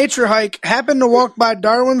out of a nature hike happened to walk by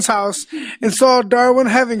Darwin's house and saw Darwin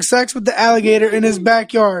having sex with the alligator in his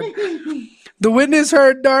backyard. The witness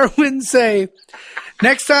heard Darwin say,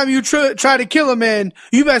 "Next time you try to kill a man,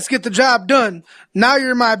 you best get the job done. Now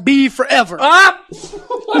you're my bee forever." I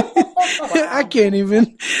can't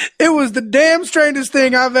even. It was the damn strangest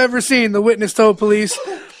thing I've ever seen, the witness told police.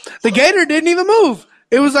 The gator didn't even move.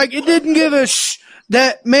 It was like it didn't give a shh.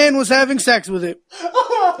 That man was having sex with it.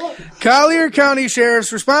 Collier County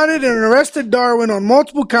sheriffs responded and arrested Darwin on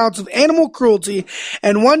multiple counts of animal cruelty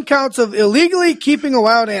and 1 count of illegally keeping a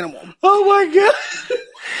wild animal. Oh my God.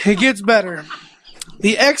 It gets better.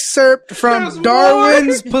 The excerpt from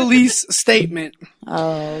Darwin's police statement.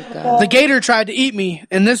 Oh, God. The gator tried to eat me,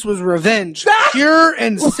 and this was revenge. Pure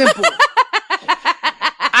and simple.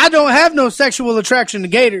 I don't have no sexual attraction to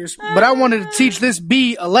gators, but I wanted to teach this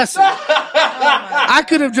bee a lesson. I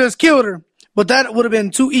could have just killed her, but that would have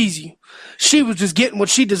been too easy. She was just getting what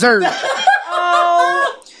she deserved.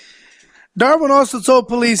 Darwin also told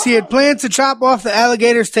police he had planned to chop off the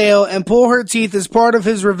alligator's tail and pull her teeth as part of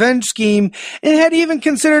his revenge scheme, and had even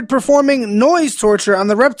considered performing noise torture on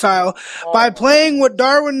the reptile by playing what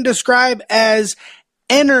Darwin described as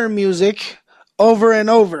inner music over and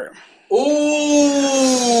over.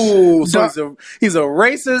 Ooh, so he's a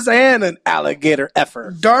racist and an alligator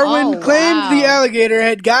effer. Darwin claimed the alligator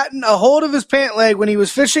had gotten a hold of his pant leg when he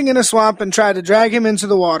was fishing in a swamp and tried to drag him into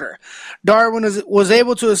the water. Darwin was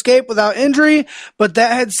able to escape without injury, but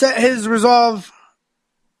that had set his resolve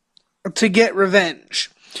to get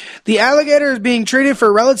revenge. The alligator is being treated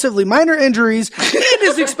for relatively minor injuries and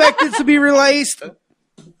is expected to be released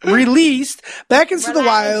released back into the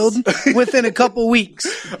wild within a couple weeks.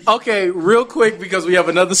 Okay, real quick, because we have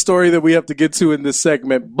another story that we have to get to in this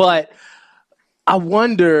segment, but I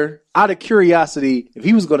wonder, out of curiosity, if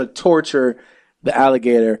he was going to torture the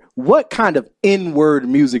alligator, what kind of N-word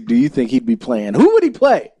music do you think he'd be playing? Who would he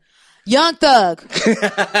play? Young Thug.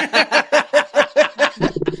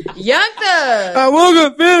 Young Thug. I woke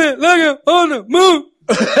up feeling like I'm on the moon.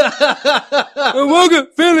 I woke up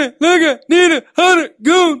feeling like I needed 100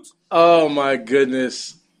 goons. Oh, my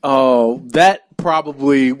goodness. Oh, that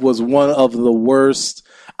probably was one of the worst.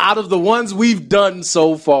 Out of the ones we've done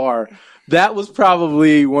so far, that was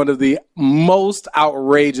probably one of the most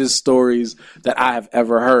outrageous stories that I have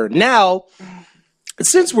ever heard. Now,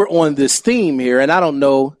 since we're on this theme here, and I don't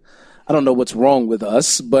know what's wrong with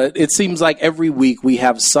us, but it seems like every week we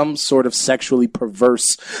have some sort of sexually perverse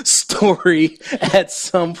story at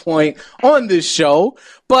some point on this show.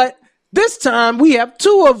 But this time we have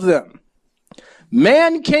two of them.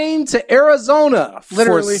 Man came to Arizona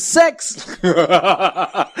for sex.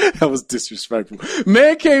 That was disrespectful.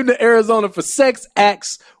 Man came to Arizona for sex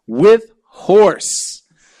acts with horse.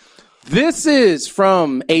 This is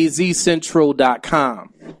from azcentral.com.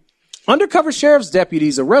 Undercover sheriff's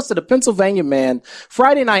deputies arrested a Pennsylvania man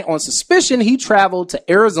Friday night on suspicion he traveled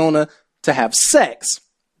to Arizona to have sex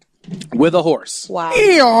with a horse. Wow.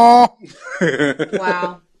 Yeah.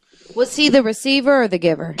 Wow. Was he the receiver or the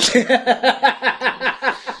giver?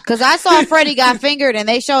 Because I saw Freddie got fingered and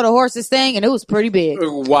they showed a horse's thing and it was pretty big.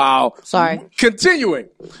 Wow. Sorry. Continuing.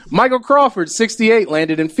 Michael Crawford, 68,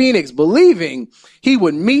 landed in Phoenix believing he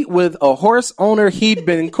would meet with a horse owner he'd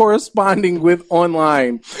been corresponding with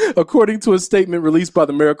online, according to a statement released by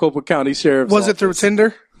the Maricopa County Sheriff's Office. Was it through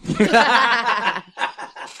Tinder?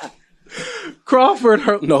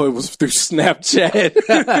 No, it was through Snapchat.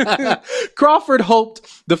 Crawford hoped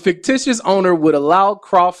the fictitious owner would allow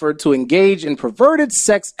Crawford to engage in perverted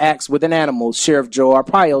sex acts with an animal, Sheriff Joe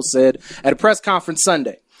Arpaio said at a press conference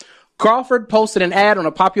Sunday. Crawford posted an ad on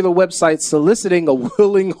a popular website soliciting a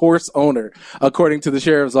willing horse owner, according to the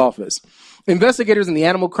sheriff's office. Investigators in the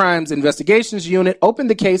Animal Crimes Investigations Unit opened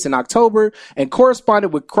the case in October and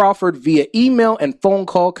corresponded with Crawford via email and phone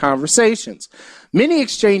call conversations. Many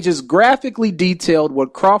exchanges graphically detailed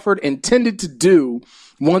what Crawford intended to do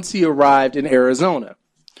once he arrived in Arizona.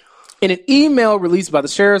 In an email released by the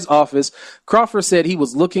sheriff's office, Crawford said he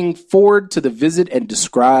was looking forward to the visit and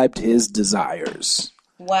described his desires.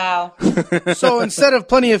 Wow. So instead of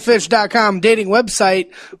plentyoffish.com dating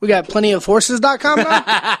website, we got plentyofhorses.com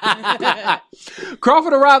now?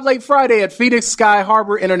 Crawford arrived late Friday at Phoenix Sky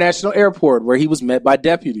Harbor International Airport, where he was met by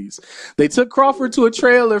deputies. They took Crawford to a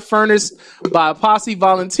trailer furnished by a posse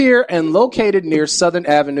volunteer and located near Southern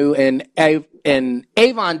Avenue and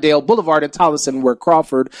Avondale Boulevard in Tolleson, where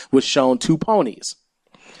Crawford was shown two ponies.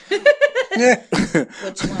 Which one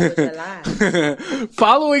was the lie?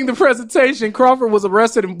 Following the presentation, Crawford was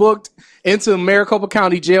arrested and booked into Maricopa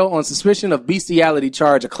County Jail on suspicion of bestiality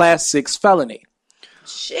charge, a Class 6 felony.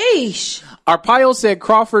 Sheesh. Arpaio said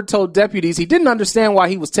Crawford told deputies he didn't understand why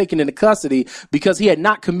he was taken into custody because he had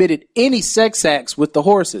not committed any sex acts with the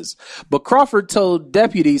horses. But Crawford told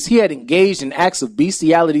deputies he had engaged in acts of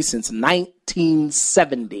bestiality since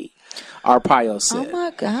 1970, Arpaio said. Oh,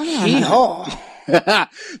 my God. Yeehaw.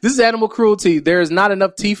 This is animal cruelty. There is not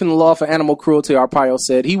enough teeth in the law for animal cruelty, Arpaio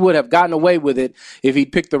said. He would have gotten away with it if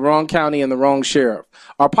he'd picked the wrong county and the wrong sheriff.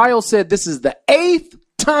 Arpaio said this is the 8th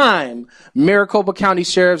time Maricopa County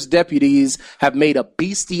Sheriff's deputies have made a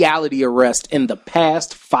bestiality arrest in the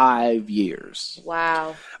past 5 years.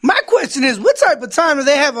 Wow. My question is, what type of time do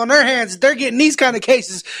they have on their hands that they're getting these kind of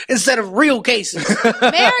cases instead of real cases?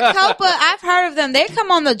 Maricopa, I've heard of them. They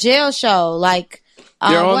come on the jail show, like...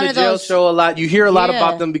 They're on the jail show a lot. You hear a lot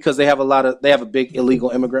about them because they have a big illegal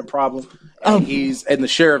immigrant problem. And and the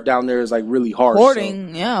sheriff down there is like really harsh.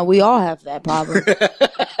 Hoarding, yeah, we all have that problem.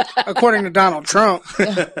 According to Donald Trump.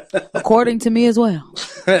 Yeah. According to me as well.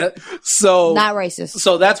 So not racist.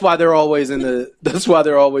 So that's why they're always in the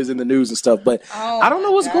news and stuff. But I don't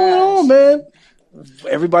know what's going on, man.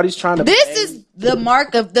 Everybody's trying to. This is the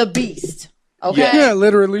mark of the beast. Okay. Yeah,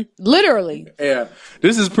 literally. Literally. Yeah.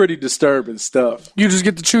 This is pretty disturbing stuff. You just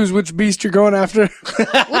get to choose which beast you're going after.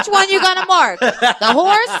 Which one you gonna mark? The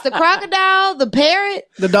horse, the crocodile, the parrot,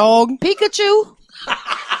 the dog, Pikachu?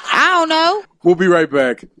 I don't know. We'll be right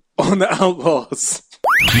back on The Outlaws.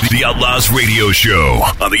 The Outlaws Radio Show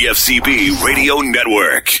on the FCB Radio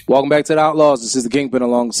Network. Welcome back to The Outlaws. This is the Kingpin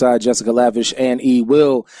alongside Jessica Lavish and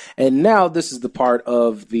E-Will. And now this is the part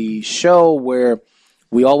of the show where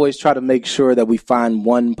we always try to make sure that we find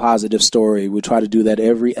one positive story. We try to do that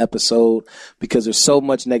every episode because there's so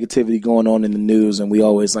much negativity going on in the news, and we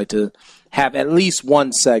always like to have at least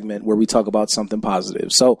one segment where we talk about something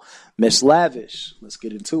positive. So, Miss Lavish, let's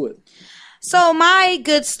get into it. So my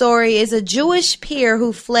good story is a Jewish peer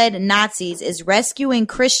who fled Nazis is rescuing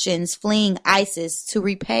Christians fleeing ISIS to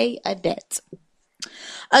repay a debt.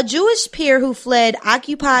 A Jewish peer who fled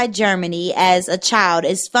occupied Germany as a child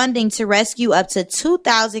is funding to rescue up to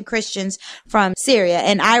 2,000 Christians from Syria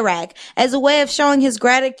and Iraq as a way of showing his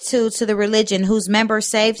gratitude to the religion whose members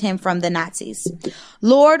saved him from the Nazis.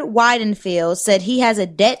 Lord Weidenfeld said he has a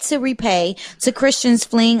debt to repay to Christians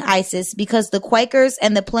fleeing ISIS because the Quakers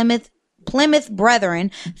and the Plymouth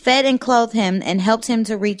Brethren fed and clothed him and helped him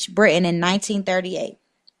to reach Britain in 1938.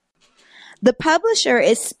 The publisher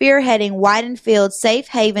is spearheading Weidenfeld's Safe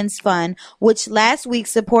Havens Fund, which last week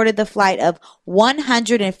supported the flight of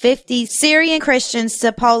 150 Syrian Christians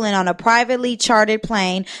to Poland on a privately chartered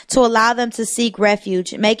plane to allow them to seek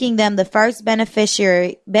refuge, making them the first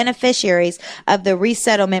beneficiaries of the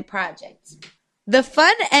resettlement project. The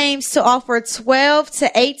fund aims to offer 12 to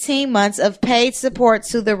 18 months of paid support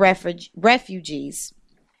to the refugees.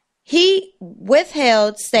 He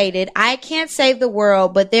stated, I can't save the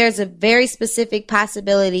world, but there's a very specific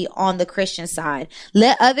possibility on the Christian side.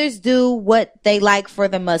 Let others do what they like for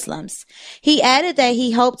the Muslims. He added that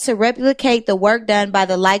he hoped to replicate the work done by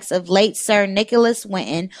the likes of late Sir Nicholas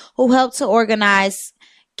Winton, who helped to organize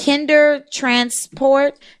Kinder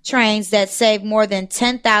transport trains that saved more than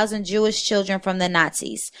 10,000 Jewish children from the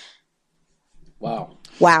Nazis. Wow.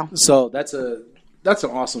 So that's an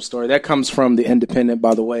awesome story. That comes from The Independent,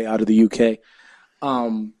 by the way, out of the UK. I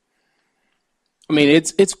mean,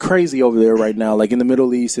 it's crazy over there right now. Like in the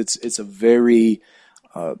Middle East, it's a very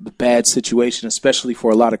bad situation, especially for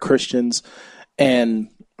a lot of Christians, and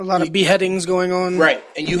a lot of beheadings going on. Right,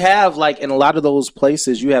 and you have in a lot of those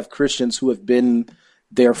places, you have Christians who have been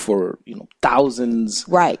there for thousands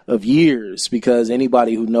of years, because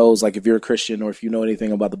anybody who knows, if you're a Christian or if you know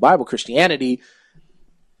anything about the Bible, Christianity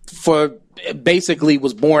basically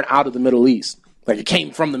was born out of the Middle East. It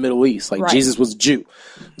came from the Middle East. Jesus was a Jew.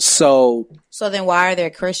 So then why are there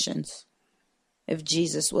Christians if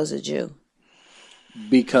Jesus was a Jew?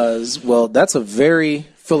 Because, that's a very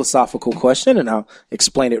philosophical question, and I'll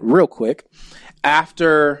explain it real quick.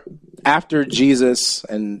 After Jesus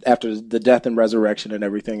and after the death and resurrection and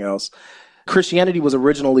everything else, Christianity was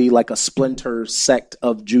originally a splinter sect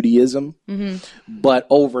of Judaism. Mm-hmm. But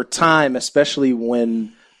over time, especially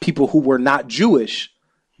when people who were not Jewish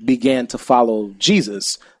began to follow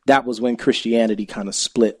Jesus, that was when Christianity kind of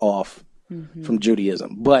split off from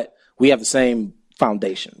Judaism. But we have the same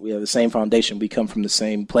foundation. We come from the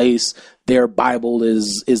same place. Their Bible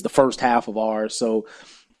is the first half of ours. So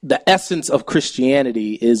the essence of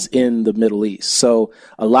Christianity is in the Middle East. So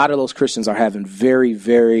a lot of those Christians are having very,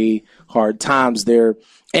 very hard times there.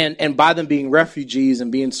 And by them being refugees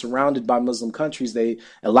and being surrounded by Muslim countries, a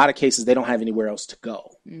lot of cases, they don't have anywhere else to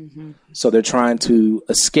go. Mm-hmm. So they're trying to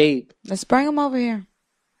escape. Let's bring them over here.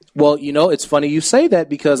 Well, it's funny you say that,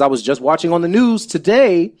 because I was just watching on the news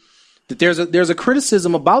today that there's a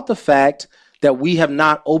criticism about the fact that we have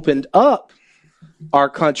not opened up our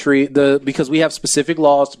country because we have specific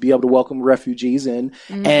laws to be able to welcome refugees in.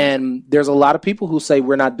 Mm-hmm. And there's a lot of people who say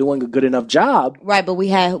we're not doing a good enough job. Right, but we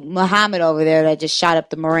had Muhammad over there that just shot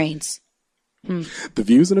up the Marines. The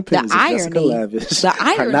views and opinions of Jessica Lavish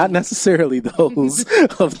are not necessarily those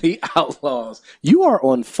of the Outlaws. You are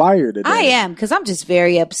on fire today. I am, because I'm just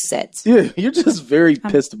very upset. Yeah, you're just very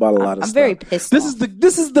pissed about a lot of stuff. I'm very pissed.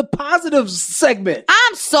 This is the positive segment.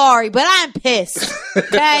 I'm sorry, but I'm pissed.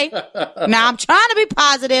 Okay? Now I'm trying to be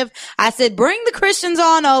positive. I said, bring the Christians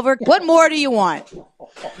on over. What more do you want?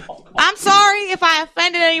 I'm sorry if I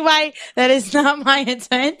offended anybody. That is not my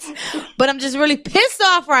intent. But I'm just really pissed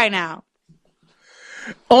off right now.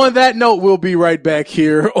 On that note, we'll be right back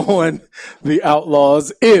here on The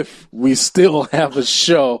Outlaws, if we still have a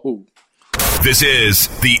show. This is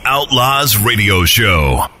The Outlaws Radio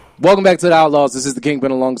Show. Welcome back to The Outlaws. This is the Kingpin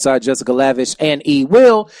alongside Jessica Lavish and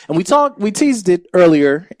E-Will. And we teased it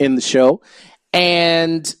earlier in the show.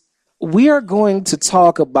 And we are going to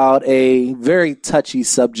talk about a very touchy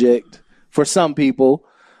subject for some people.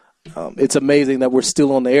 It's amazing that we're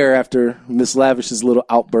still on the air after Miss Lavish's little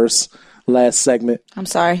outburst last segment. I'm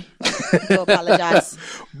sorry. I do apologize.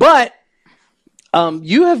 But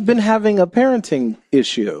you have been having a parenting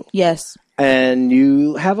issue. Yes. And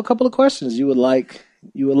you have a couple of questions you would like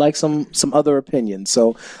some other opinion.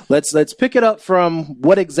 So let's pick it up from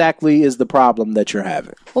what exactly is the problem that you're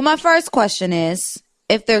having. Well, my first question is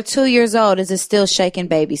if they're 2 years old, is it still shaking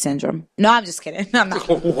baby syndrome? No, I'm just kidding. I'm not.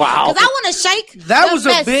 Wow. Because I want to shake That the was a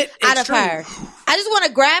mess bit out of extreme. her. I just want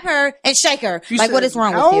to grab her and shake her. You Like, said what is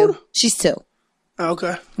wrong how with you? old? She's 2.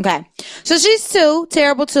 Okay. Okay. So she's 2.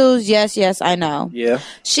 Terrible 2s. Yes, I know. Yeah.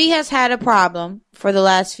 She has had a problem for the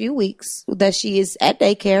last few weeks that she is at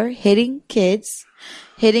daycare hitting kids,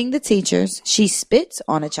 hitting the teachers. She spits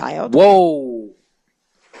on a child. Whoa.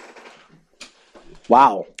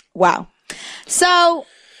 Wow. Wow. So,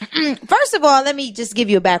 first of all, let me just give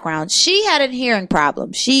you a background. She had a hearing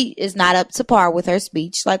problem. She is not up to par with her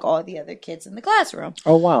speech like all the other kids in the classroom.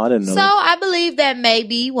 Oh, wow. I didn't know So, that. I believe that may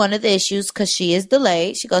be one of the issues because she is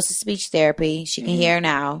delayed. She goes to speech therapy. She can hear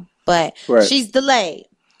now, but Right. she's delayed.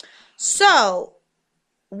 So,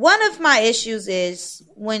 one of my issues is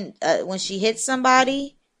when she hits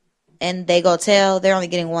somebody and they go tell, they're only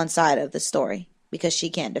getting one side of the story. Because she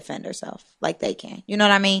can't defend herself like they can. You know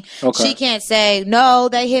what I mean? Okay. She can't say, no,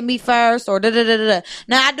 they hit me first or da-da-da-da-da.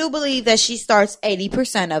 Now, I do believe that she starts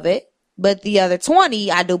 80% of it. But the other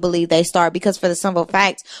 20, I do believe they start. Because for the simple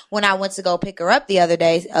fact, when I went to go pick her up the other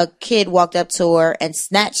day, a kid walked up to her and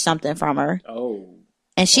snatched something from her. Oh.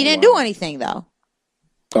 And she didn't do anything, though.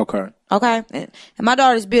 Okay. Okay? And my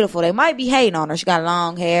daughter's beautiful. They might be hating on her. She got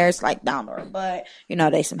long hair. It's like down to her butt. You know,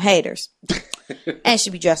 they some haters. And she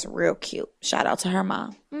be dressed real cute. Shout out to her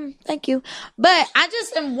mom. Thank you. But I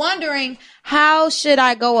just am wondering, how should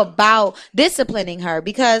I go about disciplining her?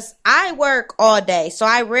 Because I work all day, so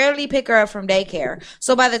I rarely pick her up from daycare.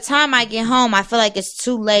 So by the time I get home, I feel like it's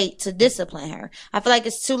too late to discipline her. I feel like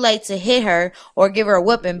it's too late to hit her or give her a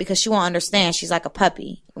whooping because she won't understand. She's like a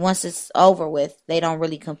puppy. Once it's over with, they don't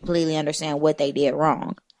really completely understand what they did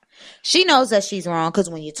wrong. She knows that she's wrong because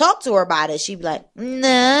when you talk to her about it, she be like,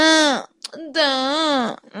 no.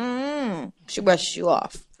 She brushes you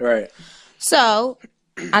off. Right. So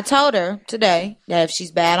I told her today that if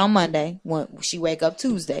she's bad on Monday, when she wake up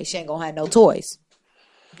Tuesday, she ain't gonna have no toys.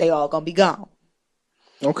 They all gonna be gone.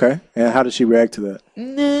 Okay. And how did she react to that?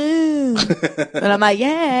 No. And I'm like,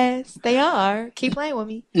 yes, they are. Keep playing with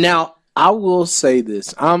me. Now, I will say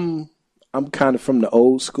this. I'm kind of from the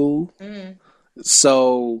old school.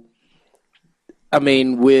 So, I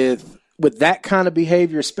mean, with that kind of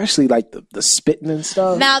behavior, especially like the spitting and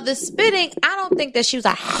stuff. Now the spitting, I don't think that she was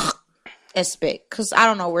like and spit because I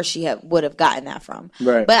don't know where she would have gotten that from.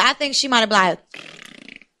 Right. But I think she might have been like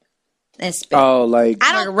and spit. Oh, like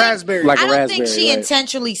I don't a raspberry. Like a I don't raspberry, think she right.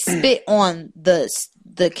 intentionally spit on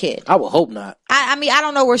the kid. I would hope not. I mean, I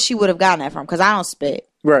don't know where she would have gotten that from because I don't spit.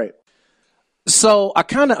 Right. So I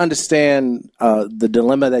kind of understand the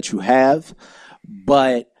dilemma that you have,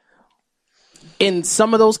 but in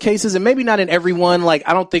some of those cases, and maybe not in every one, like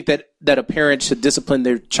I don't think that a parent should discipline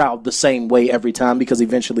their child the same way every time because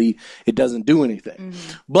eventually it doesn't do anything.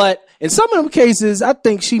 But in some of them cases, I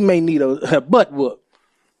think she may need a butt whoop.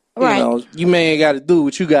 Right. You know, you may got to do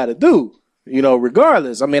what you got to do. You know,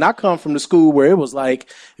 regardless. I mean, I come from the school where it was like,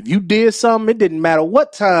 if you did something, it didn't matter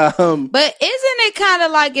what time. But isn't it kind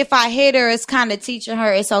of like if I hit her, it's kind of teaching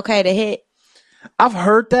her it's okay to hit? I've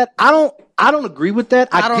heard that. I don't agree with that.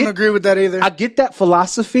 I don't agree with that either. I get that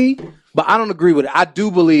philosophy, but I don't agree with it. I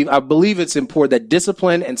believe it's important that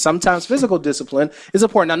discipline and sometimes physical discipline is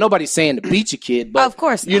important. Now, nobody's saying to beat your kid, but Of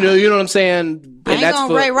course you not. know what I'm saying. I ain't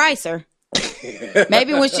gonna Ray Rice her.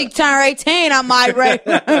 Maybe when she turn 18, I might Ray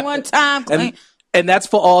one time. And that's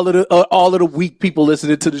for all of the weak people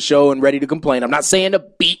listening to the show and ready to complain. I'm not saying to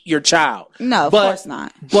beat your child. No, of course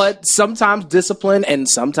not. But sometimes discipline and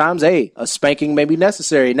sometimes, a spanking may be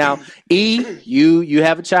necessary. Now, E, you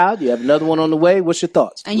have a child. You have another one on the way. What's your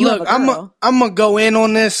thoughts? And you Look, have a girl. I'm going to go in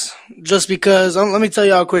on this just because. Let me tell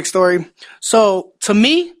y'all a quick story. So, to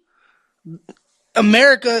me,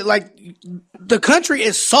 America, like, the country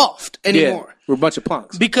is soft anymore. Yeah, we're a bunch of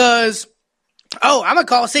punks. Because, I'm going to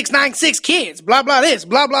call 696 kids, blah, blah this,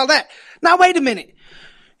 blah, blah that. Now, wait a minute.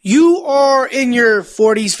 You are in your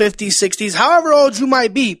 40s, 50s, 60s, however old you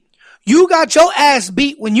might be. You got your ass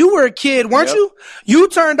beat when you were a kid, weren't you? You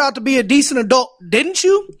turned out to be a decent adult, didn't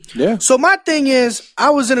you? Yeah. So my thing is, I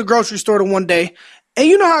was in a grocery store the one day, and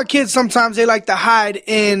you know how kids sometimes they like to hide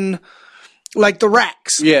in like the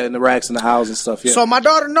racks. Yeah, in the racks in the house and stuff. Yeah. So my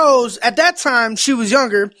daughter knows at that time she was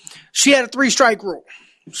younger, she had a 3-strike rule.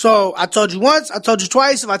 So I told you once, I told you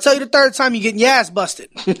twice. If I tell you the third time, you're getting your ass busted.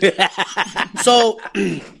 So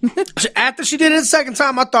after she did it the second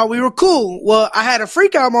time, I thought we were cool. Well, I had a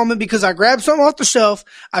freak out moment because I grabbed something off the shelf.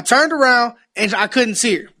 I turned around and I couldn't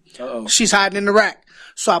see her. Uh-oh. She's hiding in the rack.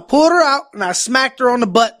 So I pulled her out and I smacked her on the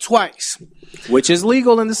butt twice. Which is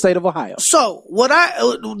legal in the state of Ohio. So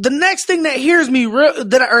the next thing that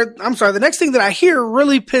the next thing that I hear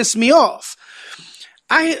really pissed me off.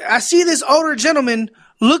 I see this older gentleman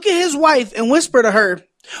look at his wife and whisper to her,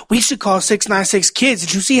 "We should call 696 Kids.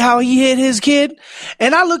 Did you see how he hit his kid?"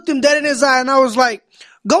 And I looked him dead in his eye and I was like,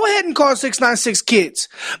 go ahead and call 696 Kids,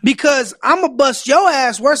 because I'm going to bust your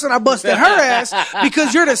ass worse than I busted her ass,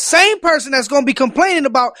 because you're the same person that's going to be complaining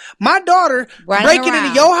about my daughter breaking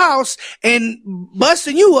into your house and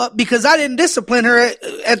busting you up because I didn't discipline her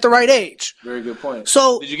at the right age. Very good point.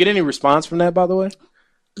 So, did you get any response from that, by the way?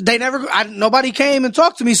 They nobody came and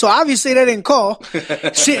talked to me, so obviously they didn't call.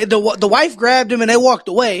 The wife grabbed him and they walked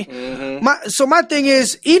away. Mm-hmm. My thing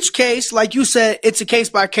is, each case, like you said, it's a case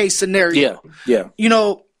by case scenario. Yeah. You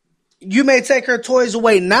know, you may take her toys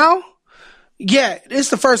away now. Yeah, it's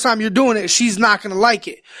the first time you're doing it. She's not gonna like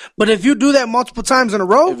it. But if you do that multiple times in a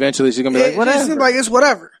row, eventually she's gonna be like, whatever. It's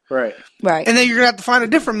whatever. Right. And then you're gonna have to find a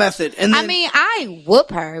different method. And then, I mean, I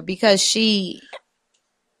whoop her because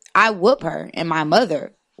I whoop her and my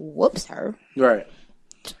mother whoops her. Right.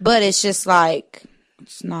 But it's just like,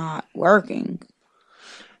 it's not working.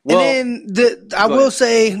 Well, and then I will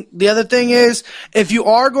say the other thing is, if you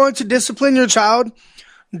are going to discipline your child,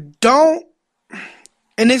 don't,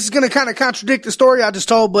 and this is going to kind of contradict the story I just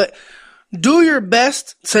told, but do your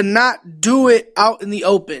best to not do it out in the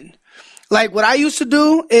open. Like what I used to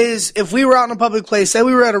do is, if we were out in a public place, say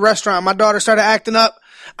we were at a restaurant, my daughter started acting up,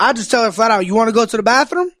 I just tell her flat out, "You want to go to the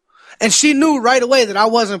bathroom?" And she knew right away that I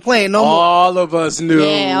wasn't playing no more. All of us knew.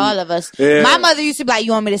 Yeah, all of us. Yeah. My mother used to be like,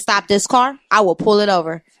 "You want me to stop this car? I will pull it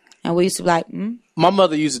over." And we used to be like, My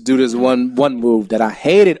mother used to do this one move that I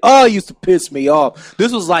hated. Oh, it used to piss me off.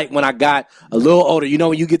 This was like when I got a little older. You know,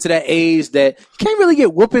 when you get to that age that you can't really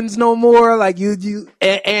get whoopings no more. Like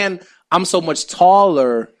and I'm so much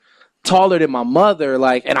taller than my mother.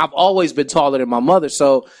 Like, and I've always been taller than my mother.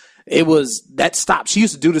 So it was that stop. She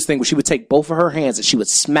used to do this thing where she would take both of her hands and she would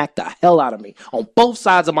smack the hell out of me on both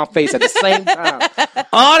sides of my face at the same time.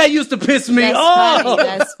 Oh, that used to piss me off.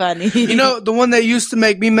 That's funny. You know, the one that used to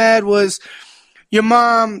make me mad was your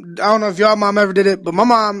mom. I don't know if y'all mom ever did it, but my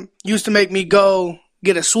mom used to make me go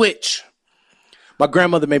get a Switch. My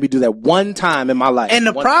grandmother made me do that one time in my life. And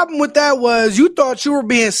the problem with that was you thought you were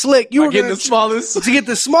being slick. You were getting the smallest. To get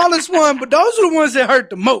the smallest one, but those are the ones that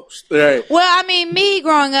hurt the most. Right. Well, I mean, me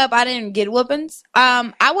growing up, I didn't get whoopings.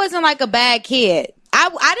 I wasn't like a bad kid.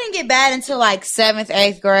 I didn't get bad until like 7th,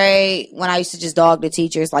 8th grade when I used to just dog the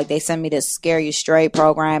teachers. Like they sent me to Scare You Straight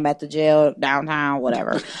program at the jail downtown,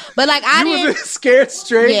 whatever. But like I didn't. You was scared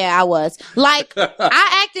straight? Yeah, I was. Like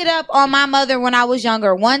I acted up on my mother when I was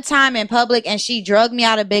younger one time in public and she drugged me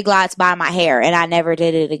out of Big Lots by my hair and I never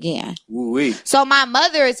did it again. Ooh-wee. So my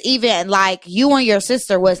mother is even like, you and your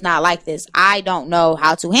sister was not like this. I don't know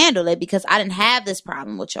how to handle it because I didn't have this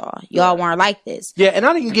problem with y'all. Y'all weren't like this. Yeah, and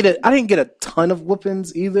I didn't get a ton of whoopings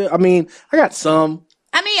either. I mean, I got some.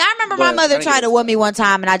 I mean, I remember my mother tried to whoop me one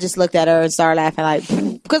time and I just looked at her and started laughing like,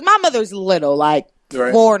 because my mother's little, like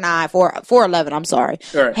 4'11", I'm sorry.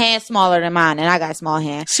 Right. Hands smaller than mine and I got small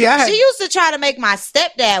hands. See, she used to try to make my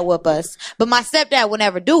stepdad whoop us, but my stepdad would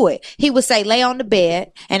never do it. He would say, lay on the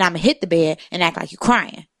bed and I'm going to hit the bed and act like you're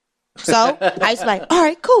crying. So I used to be like, all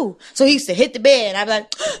right, cool. So he used to hit the bed and I'd be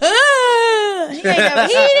like, he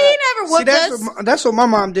never whooped us. That's what my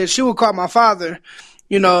mom did. She would call my father,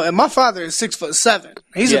 you know, and my father is 6'7".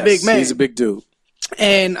 He's a big man. He's a big dude.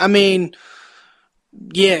 And I mean,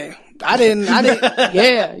 yeah, I didn't.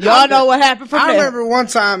 Yeah, y'all know what happened from I there. remember one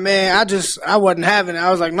time, man, I wasn't having it.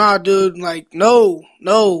 I was like, nah, dude, like, no.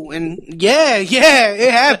 And yeah,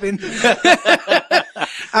 it happened.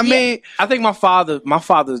 I mean, I think my father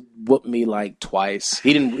whooped me like twice.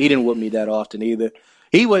 He didn't whoop me that often either.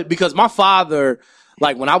 He would, because my father,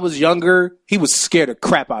 like when I was younger, he was scared the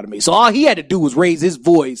crap out of me. So all he had to do was raise his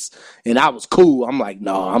voice and I was cool. I'm like,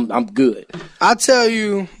 no, I'm good. I'll tell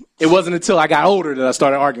you. It wasn't until I got older that I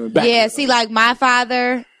started arguing back. Yeah, see, like my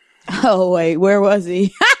father. Oh wait, where was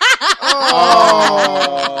he? Oh,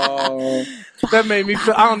 that made me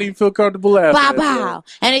feel. I don't even feel comfortable laughing. Bow bow.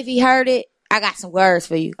 And if he heard it, I got some words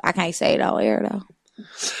for you. I can't say it on air though.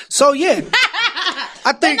 So yeah,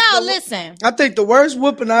 I think. But no, listen. I think the worst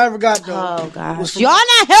whooping I ever got though. Oh gosh, y'all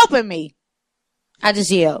not helping me. I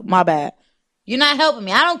just yelled. My bad. You're not helping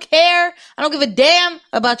me. I don't care. I don't give a damn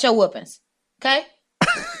about your whoopings. Okay.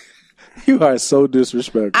 You are so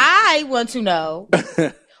disrespectful. I want to know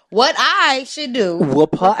what I should do.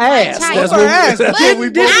 Whoop her ass. That's what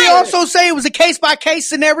we did. We also say it was a case by case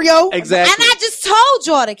scenario. Exactly. And I just told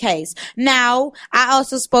y'all the case. Now, I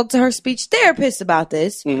also spoke to her speech therapist about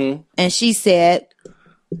this, and she said,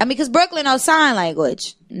 I mean, because Brooklyn knows sign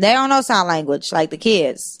language. They don't know sign language like the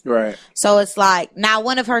kids. Right. So it's like, now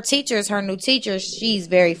one of her teachers, her new teacher, she's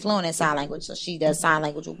very fluent in sign language. So she does sign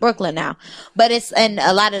language with Brooklyn now. But and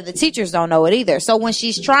a lot of the teachers don't know it either. So when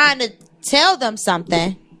she's trying to tell them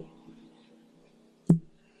something,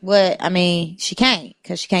 she can't,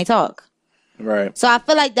 because she can't talk. Right. So I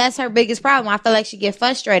feel like that's her biggest problem. I feel like she get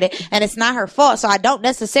frustrated, and it's not her fault. So I don't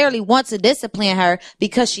necessarily want to discipline her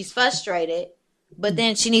because she's frustrated. But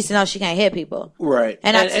then she needs to know she can't hit people. Right.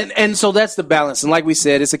 And so that's the balance. And like we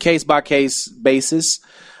said, it's a case-by-case basis,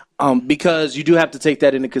 because you do have to take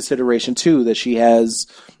that into consideration, too, that she has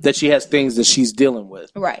things that she's dealing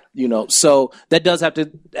with. Right. So that does have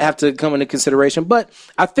to come into consideration. But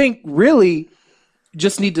I think really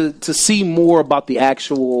just need to see more about the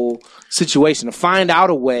actual situation, to find out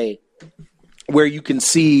a way where you can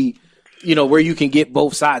see, where you can get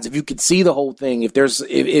both sides. If you can see the whole thing,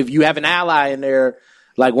 if you have an ally in there,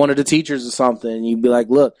 like one of the teachers or something, you'd be like,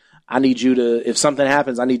 look, I need you to, if something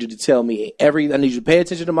happens, I need you to tell me I need you to pay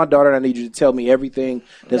attention to my daughter, and I need you to tell me everything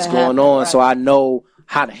that's going on, right, so I know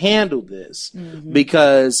how to handle this. Mm-hmm.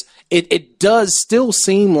 Because it does still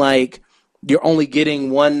seem like you're only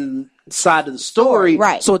getting one side of the story.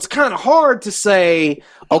 Right. So it's kind of hard to say,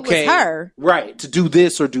 okay, her. Right, to do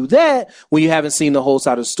this or do that when you haven't seen the whole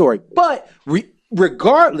side of the story. But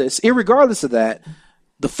irregardless of that,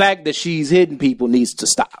 the fact that she's hitting people needs to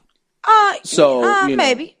stop.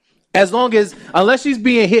 Maybe. Unless she's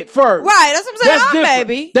being hit first. Right, that's what I'm saying.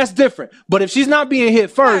 Maybe. That's different. But if she's not being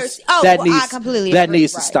hit first, that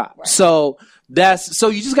needs to stop. Right. So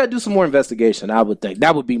you just got to do some more investigation, I would think.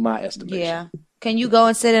 That would be my estimation. Yeah. Can you go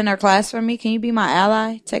and sit in her class for me? Can you be my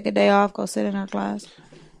ally? Take a day off, go sit in her class.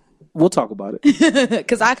 We'll talk about it.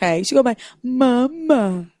 Because I can't. She go back,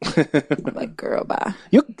 Mama. I'm like, girl, bye.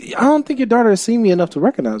 I don't think your daughter has seen me enough to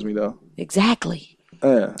recognize me, though. Exactly.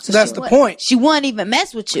 So that's the point. She wouldn't even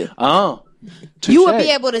mess with you. Oh. Touché. You would be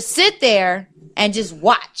able to sit there and just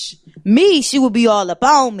watch. Me, she would be all up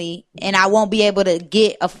on me, and I won't be able to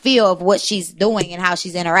get a feel of what she's doing and how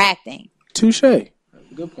she's interacting. Touche. Good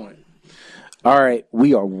point. All right,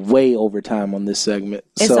 we are way over time on this segment.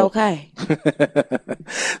 It's okay.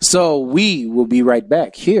 So we will be right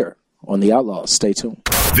back here on The Outlaws. Stay tuned.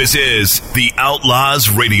 This is The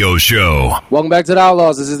Outlaws Radio Show. Welcome back to The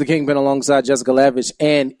Outlaws. This is the Kingpin alongside Jessica Lavish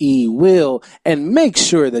and E-Will. And make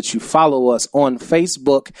sure that you follow us on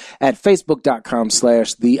Facebook at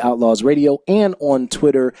facebook.com/The Outlaws Radio and on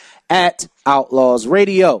Twitter at Outlaws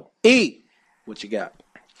Radio. E, what you got?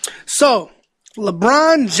 So,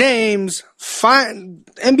 LeBron James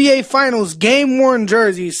NBA Finals game-worn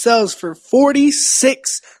jersey sells for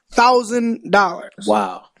 $46,000.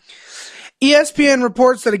 Wow. ESPN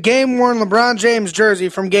reports that a game-worn LeBron James jersey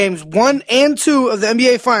from games 1 and 2 of the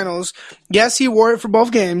NBA Finals, yes, he wore it for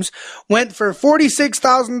both games, went for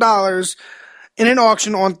 $46,000 in an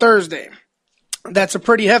auction on Thursday. That's a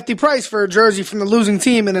pretty hefty price for a jersey from the losing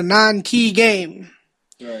team in a non-key game.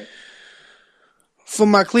 Right. For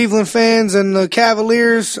my Cleveland fans and the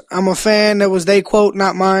Cavaliers, I'm a fan. That was they quote,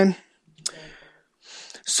 not mine.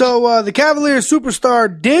 So the Cavaliers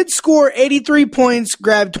superstar did score 83 points,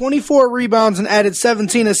 grabbed 24 rebounds, and added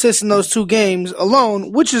 17 assists in those 2 games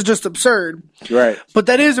alone, which is just absurd. Right. But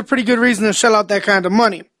that is a pretty good reason to shell out that kind of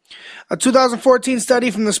money. A 2014 study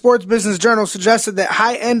from the Sports Business Journal suggested that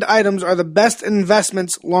high-end items are the best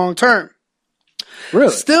investments long-term.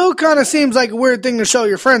 Really? Still kind of seems like a weird thing to show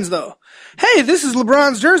your friends, though. Hey, this is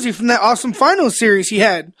LeBron's jersey from that awesome finals series he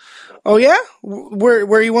had. Oh, yeah?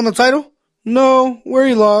 Where he won the title? No, where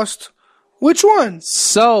he lost. Which one?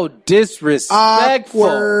 So disrespectful.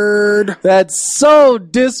 Awkward. That's so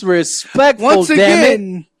disrespectful, Once again,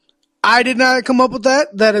 damn it. I did not come up with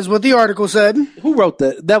that. That is what the article said. Who wrote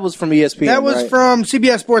that? That was from ESPN, That was right? from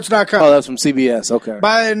CBSSports.com. Oh, that's from CBS. Okay.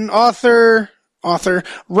 By an writer,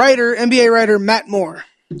 NBA writer, Matt Moore.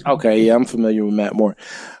 Okay, yeah, I'm familiar with Matt Moore.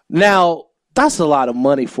 Now, that's a lot of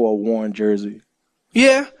money for a worn jersey.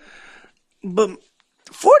 Yeah, but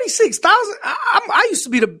 $46,000. I used to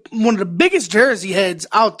be one of the biggest jersey heads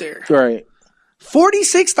out there. Right.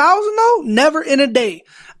 $46,000 though, never in a day.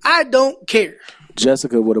 I don't care.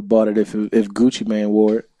 Jessica would have bought it if Gucci Mane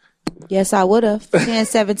wore it. Yes, I would have.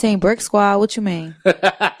 10-17 Brick Squad. What you mean?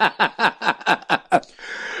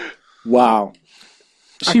 Wow.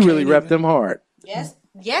 She really repped them hard. Yes,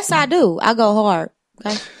 I do. I go hard.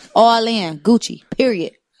 Okay, all in Gucci.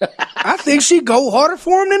 Period. I think she go harder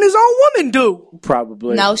for him than his own woman do.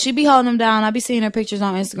 Probably. No, she be holding him down. I be seeing her pictures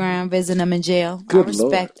on Instagram, visiting him in jail. Good I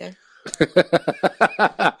respect Lord.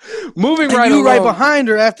 her. Moving and right you along. right behind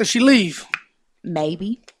her after she leave.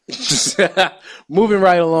 Maybe. Moving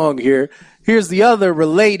right along here. Here's the other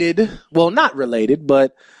related, well, not related,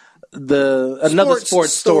 but another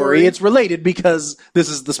sports story. It's related because this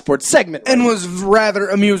is the sports segment. And was rather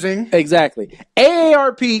amusing. Exactly.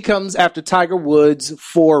 AARP comes after Tiger Woods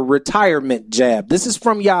for retirement jab. This is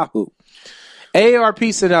from Yahoo.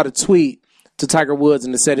 AARP sent out a tweet to Tiger Woods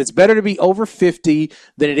and it said, it's better to be over 50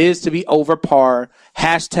 than it is to be over par.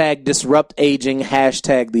 Hashtag disrupt aging.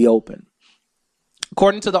 Hashtag the open.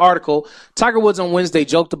 According to the article, Tiger Woods on Tuesday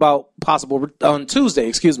joked about possible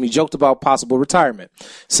retirement,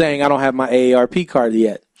 saying, I don't have my AARP card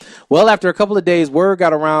yet. Well, after a couple of days, word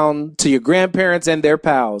got around to your grandparents and their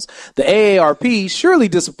pals. The AARP, surely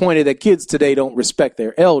disappointed that kids today don't respect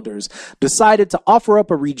their elders, decided to offer up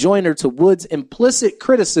a rejoinder to Woods' implicit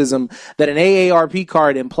criticism that an AARP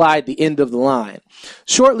card implied the end of the line.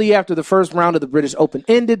 Shortly after the first round of the British Open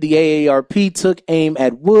ended, the AARP took aim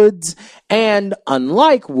at Woods and,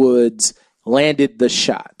 unlike Woods, landed the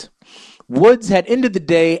shot. Woods had ended the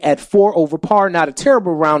day at 4 over par, not a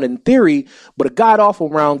terrible round in theory, but a god-awful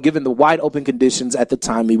round given the wide-open conditions at the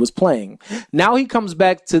time he was playing. Now he comes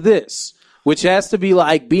back to this, which has to be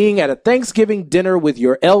like being at a Thanksgiving dinner with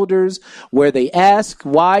your elders where they ask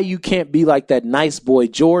why you can't be like that nice boy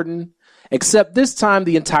Jordan. Except this time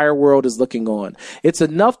the entire world is looking on. It's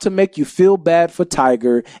enough to make you feel bad for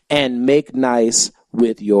Tiger and make nice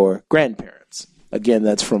with your grandparents. Again,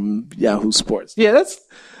 that's from Yahoo Sports. Yeah, that's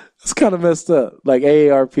kind of messed up. Like,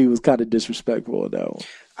 AARP was kind of disrespectful in that one.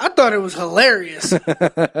 I thought it was hilarious.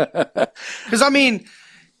 Because, I mean,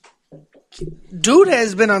 dude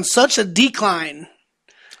has been on such a decline.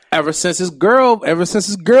 Ever since his girl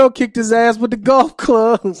kicked his ass with the golf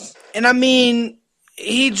clubs. And, I mean,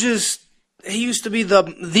 he used to be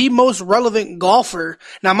the most relevant golfer.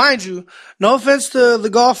 Now, mind you, no offense to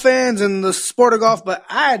the golf fans and the sport of golf, but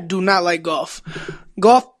I do not like golf.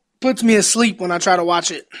 Golf puts me asleep when I try to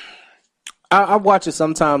watch it. I watch it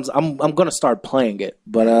sometimes. I'm gonna start playing it,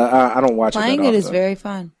 but I don't watch it. Playing it is very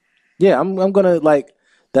fun. Yeah, I'm gonna like.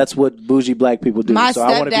 That's what bougie black people do. So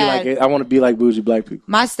I want to be like bougie black people.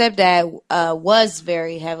 My stepdad was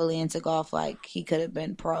very heavily into golf. Like, he could have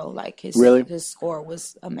been pro. Like, his score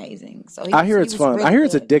was amazing. So I hear it's fun. Really I hear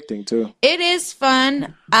good. it's addicting too. It is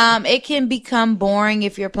fun. It can become boring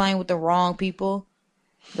if you're playing with the wrong people.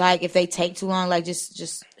 Like, if they take too long, like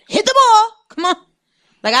just hit the ball. Come on.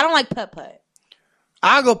 Like, I don't like putt-putt.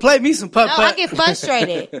 I'll go play me some putt-putt. No, I get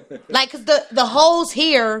frustrated. Like, because the hole's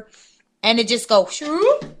here, and it just goes,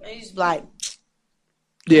 shoop, and you just like.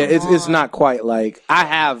 Yeah, it's not quite like, I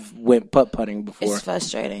have went putt-putting before. It's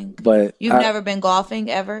frustrating. But You've never been golfing,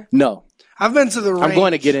 ever? No. I've been to the range. I'm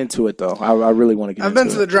going to get into it, though. I really want to get into it. I've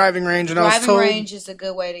been to the driving range, and I was told. Driving range is a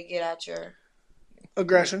good way to get out your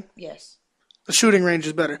aggression. Yes. The shooting range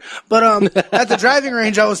is better. But at the driving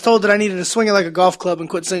range, I was told that I needed to swing it like a golf club and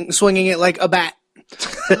quit swinging it like a bat.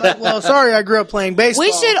 I'm like, well, sorry, I grew up playing baseball.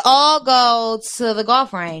 We should all go to the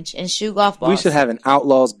golf range and shoot golf balls. We should have an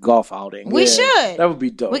Outlaws golf outing. We should. That would be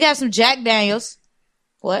dope. We got some Jack Daniels.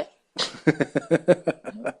 What?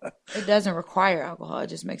 It doesn't require alcohol. It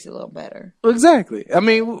just makes it a little better. Exactly. I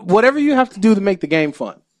mean, whatever you have to do to make the game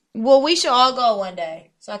fun. Well, we should all go one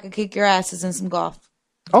day so I can kick your asses in some golf.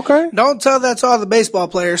 Okay. Don't tell that to all the baseball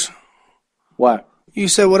players. Why? You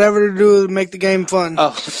said whatever to do to make the game fun.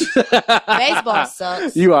 Oh. Baseball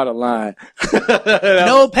sucks. You out of line.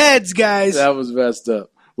 No pads, guys. That was messed up.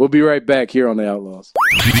 We'll be right back here on The Outlaws.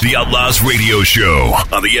 The Outlaws Radio Show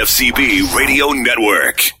on the FCB Radio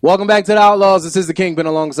Network. Welcome back to The Outlaws. This is the Kingpin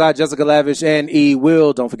alongside Jessica Lavish and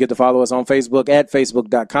E-Will. Don't forget to follow us on Facebook at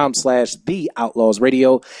facebook.com/The Outlaws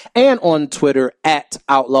Radio and on Twitter at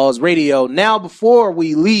Outlaws Radio. Now, before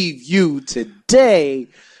we leave you today,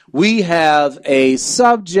 we have a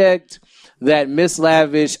subject that Miss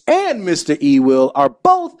Lavish and Mr. E-Will are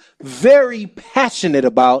both very passionate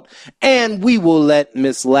about, and we will let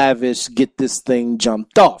Miss Lavish get this thing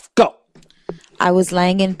jumped off. Go. I was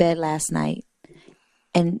laying in bed last night,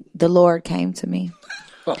 and the Lord came to me.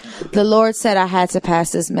 The Lord said I had to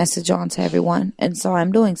pass this message on to everyone, and so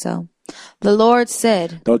I'm doing so. The Lord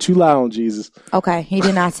said... Don't you lie on Jesus. Okay, he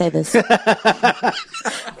did not say this.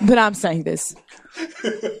 But I'm saying this.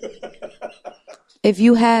 If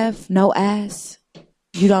you have no ass,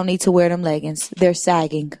 you don't need to wear them leggings. They're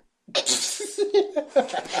sagging.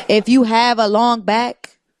 If you have a long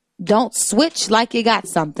back, don't switch like you got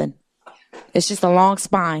something. It's just a long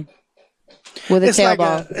spine with a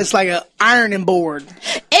tailbone. It's like an ironing board.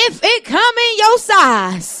 If it come in your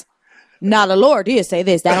size. Now, the Lord did say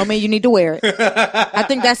this. That don't mean you need to wear it. I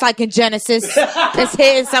think that's like in Genesis. It's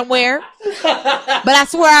hidden somewhere. But I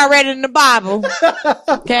swear I read it in the Bible.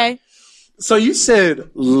 Okay? So you said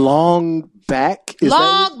long back?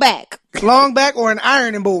 Long back. Long back or an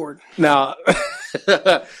ironing board. Now,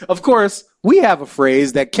 of course, we have a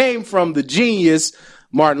phrase that came from the genius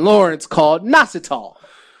Martin Lawrence called nocitol.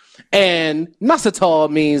 And nocitol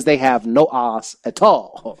means they have no ass at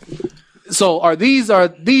all. So these are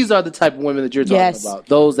the type of women that you're talking about,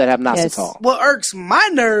 those that have nocitol. Yes. What irks my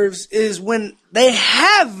nerves is when they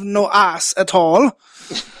have no ass at all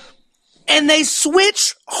and they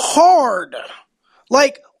switch hard.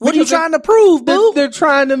 Like, what are you trying to prove, boo? They're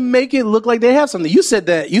trying to make it look like they have something. You said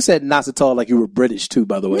nocitol like you were British too,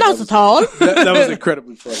 by the way. Nocitol. That was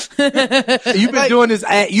incredibly funny. You've been doing this.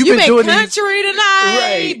 You've been doing country tonight.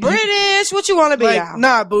 Right. British. What you want to be? Like,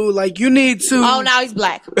 nah, boo. Like, you need to. Oh, now he's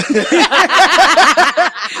black.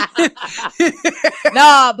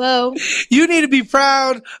 Nah, boo. You need to be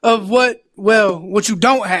proud of what you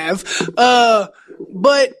don't have.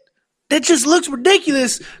 But that just looks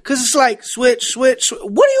ridiculous because it's like switch. What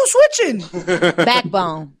are you switching?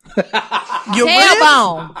 Backbone. Your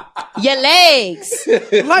tailbone. Your legs.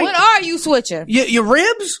 Like, what are you switching? Your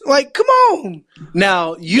ribs? Like, come on.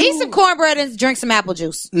 Now eat some cornbread and drink some apple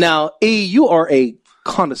juice. Now, E, you are a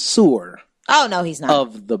connoisseur. Oh no, he's not.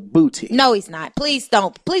 Of the booty. No, he's not. Please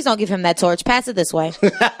don't give him that torch. Pass it this way.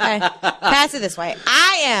 Okay? Pass it this way.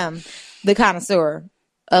 I am the connoisseur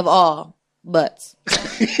of all butts.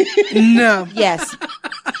 No. Yes,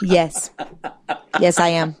 I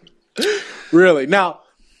am. Really? Now,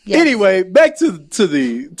 anyway, back to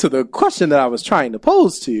the question that I was trying to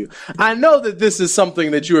pose to you. I know that this is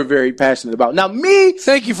something that you are very passionate about. Now, me,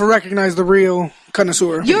 thank you for recognizing the real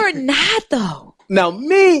connoisseur. You're not though. Now,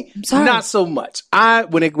 me, not so much.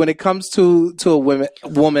 When it comes to a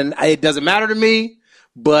woman, it doesn't matter to me.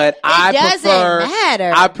 But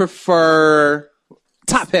I prefer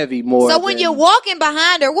top heavy more. So when you're walking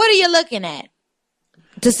behind her, what are you looking at?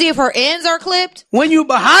 To see if her ends are clipped? When you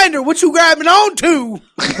behind her, what you grabbing onto?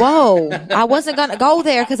 Whoa. I wasn't going to go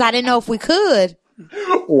there because I didn't know if we could.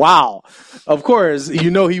 Wow. Of course, he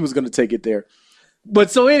was going to take it there.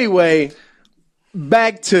 But so anyway,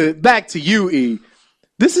 back to you, E.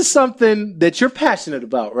 This is something that you're passionate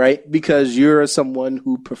about, right? Because you're someone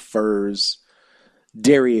who prefers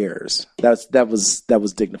derrieres. That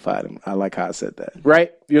was dignified. I like how I said that.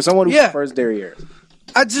 Right? You're someone who prefers derrieres.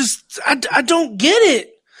 I don't get it.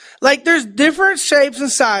 Like, there's different shapes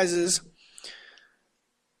and sizes.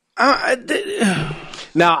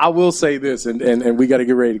 Now, I will say this, and we got to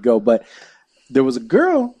get ready to go, but there was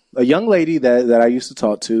a young lady that I used to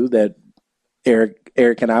talk to that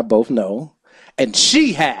Eric and I both know, and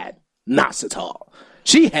she had nocitol.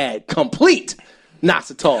 She had complete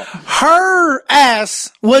nocitol. Her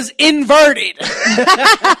ass was inverted.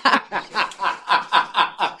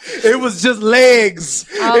 It was just legs.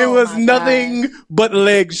 Oh, it was nothing but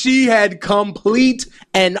legs. She had complete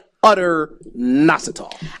and utter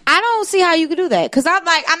nocitol. I don't see how you could do that. Because I'm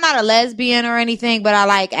not a lesbian or anything, but I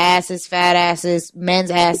like asses, fat asses,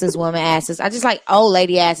 men's asses, women asses. I just like old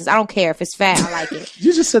lady asses. I don't care if it's fat. I like it.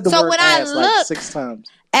 You just said the word when ass I like look 6 times.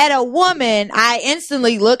 At a woman, I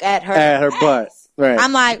instantly look at her ass. Butt. Right.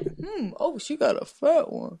 I'm like, oh, she got a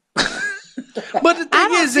fat one. But the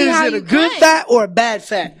thing is it a good fat or a bad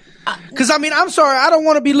fat? Because, I'm sorry, I don't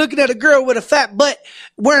want to be looking at a girl with a fat butt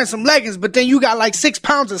wearing some leggings, but then you got like 6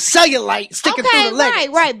 pounds of cellulite sticking through the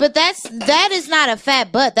leggings. Right. But that is not a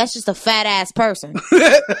fat butt. That's just a fat ass person.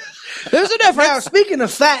 There's a difference. Now, speaking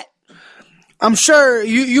of fat, I'm sure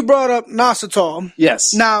you brought up nocitol.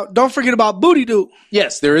 Yes. Now, don't forget about booty do.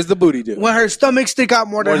 Yes, there is the booty do. When her stomach stick out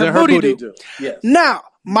more than her booty do. Yes. Now,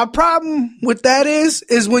 my problem with that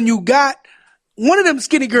is when you got one of them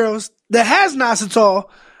skinny girls that has nocitol,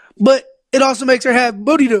 but it also makes her have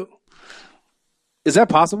booty do. Is that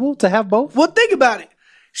possible to have both? Well, think about it.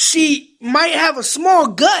 She might have a small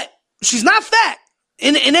gut. She's not fat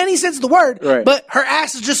in any sense of the word, right. But her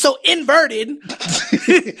ass is just so inverted that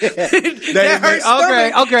her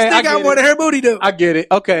stomach stick out more than her booty do. I get it.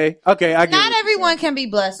 Okay, I get it. Not everyone can be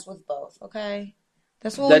blessed with both, okay?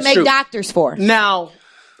 That's what we make doctors for. Now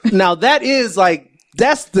that is like,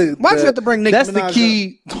 that's the... Why'd you have to bring Nicki That's Minaj the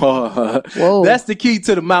key. Whoa. That's the key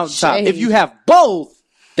to the mountaintop. Shade. If you have both,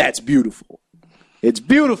 that's beautiful. It's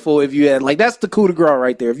beautiful if you had, like, that's the coup de grace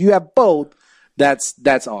right there. If you have both, that's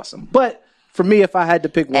awesome. But for me, if I had to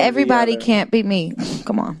pick one, everybody can't be me.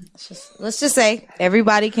 Come on, let's just say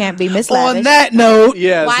everybody can't be Miss Lavish. On that note,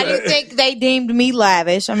 yes. Why do you think they deemed me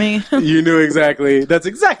lavish? I mean, you knew exactly. That's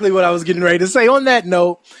exactly what I was getting ready to say. On that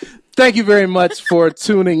note, thank you very much for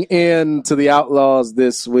tuning in to the Outlaws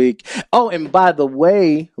this week. Oh, and by the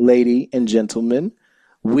way, lady and gentlemen,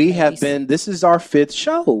 We have been, this is our 5th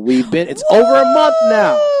show. It's over a month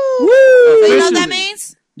now. Woo! So you know what that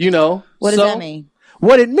means? You know. What does that mean?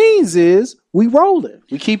 What it means is we rolling.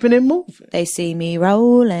 We keeping it moving. They see me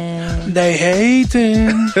rolling. They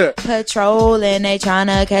hating. Patrolling. They trying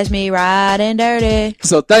to catch me riding dirty.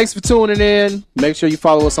 So thanks for tuning in. Make sure you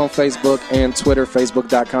follow us on Facebook and Twitter,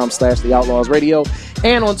 facebook.com/The Outlaws Radio,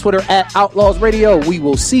 and on Twitter @Outlaws Radio. We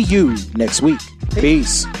will see you next week.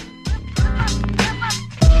 Peace.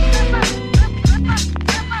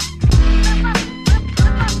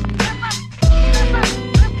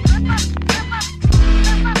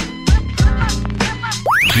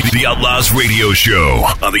 The Outlaws Radio Show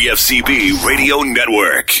on the FCB Radio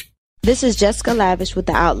Network. This is Jessica Lavish with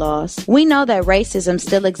The Outlaws. We know that racism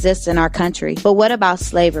still exists in our country, but what about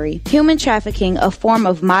slavery? Human trafficking, a form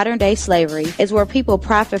of modern-day slavery, is where people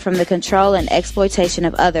profit from the control and exploitation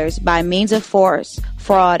of others by means of force,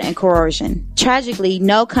 fraud, and coercion. Tragically,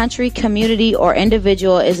 no country, community, or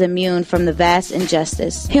individual is immune from the vast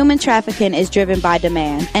injustice. Human trafficking is driven by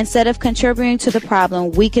demand. Instead of contributing to the problem,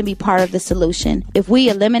 we can be part of the solution. If we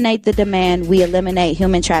eliminate the demand, we eliminate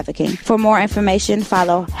human trafficking. For more information,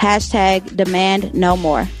 follow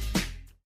 #DemandNoMore.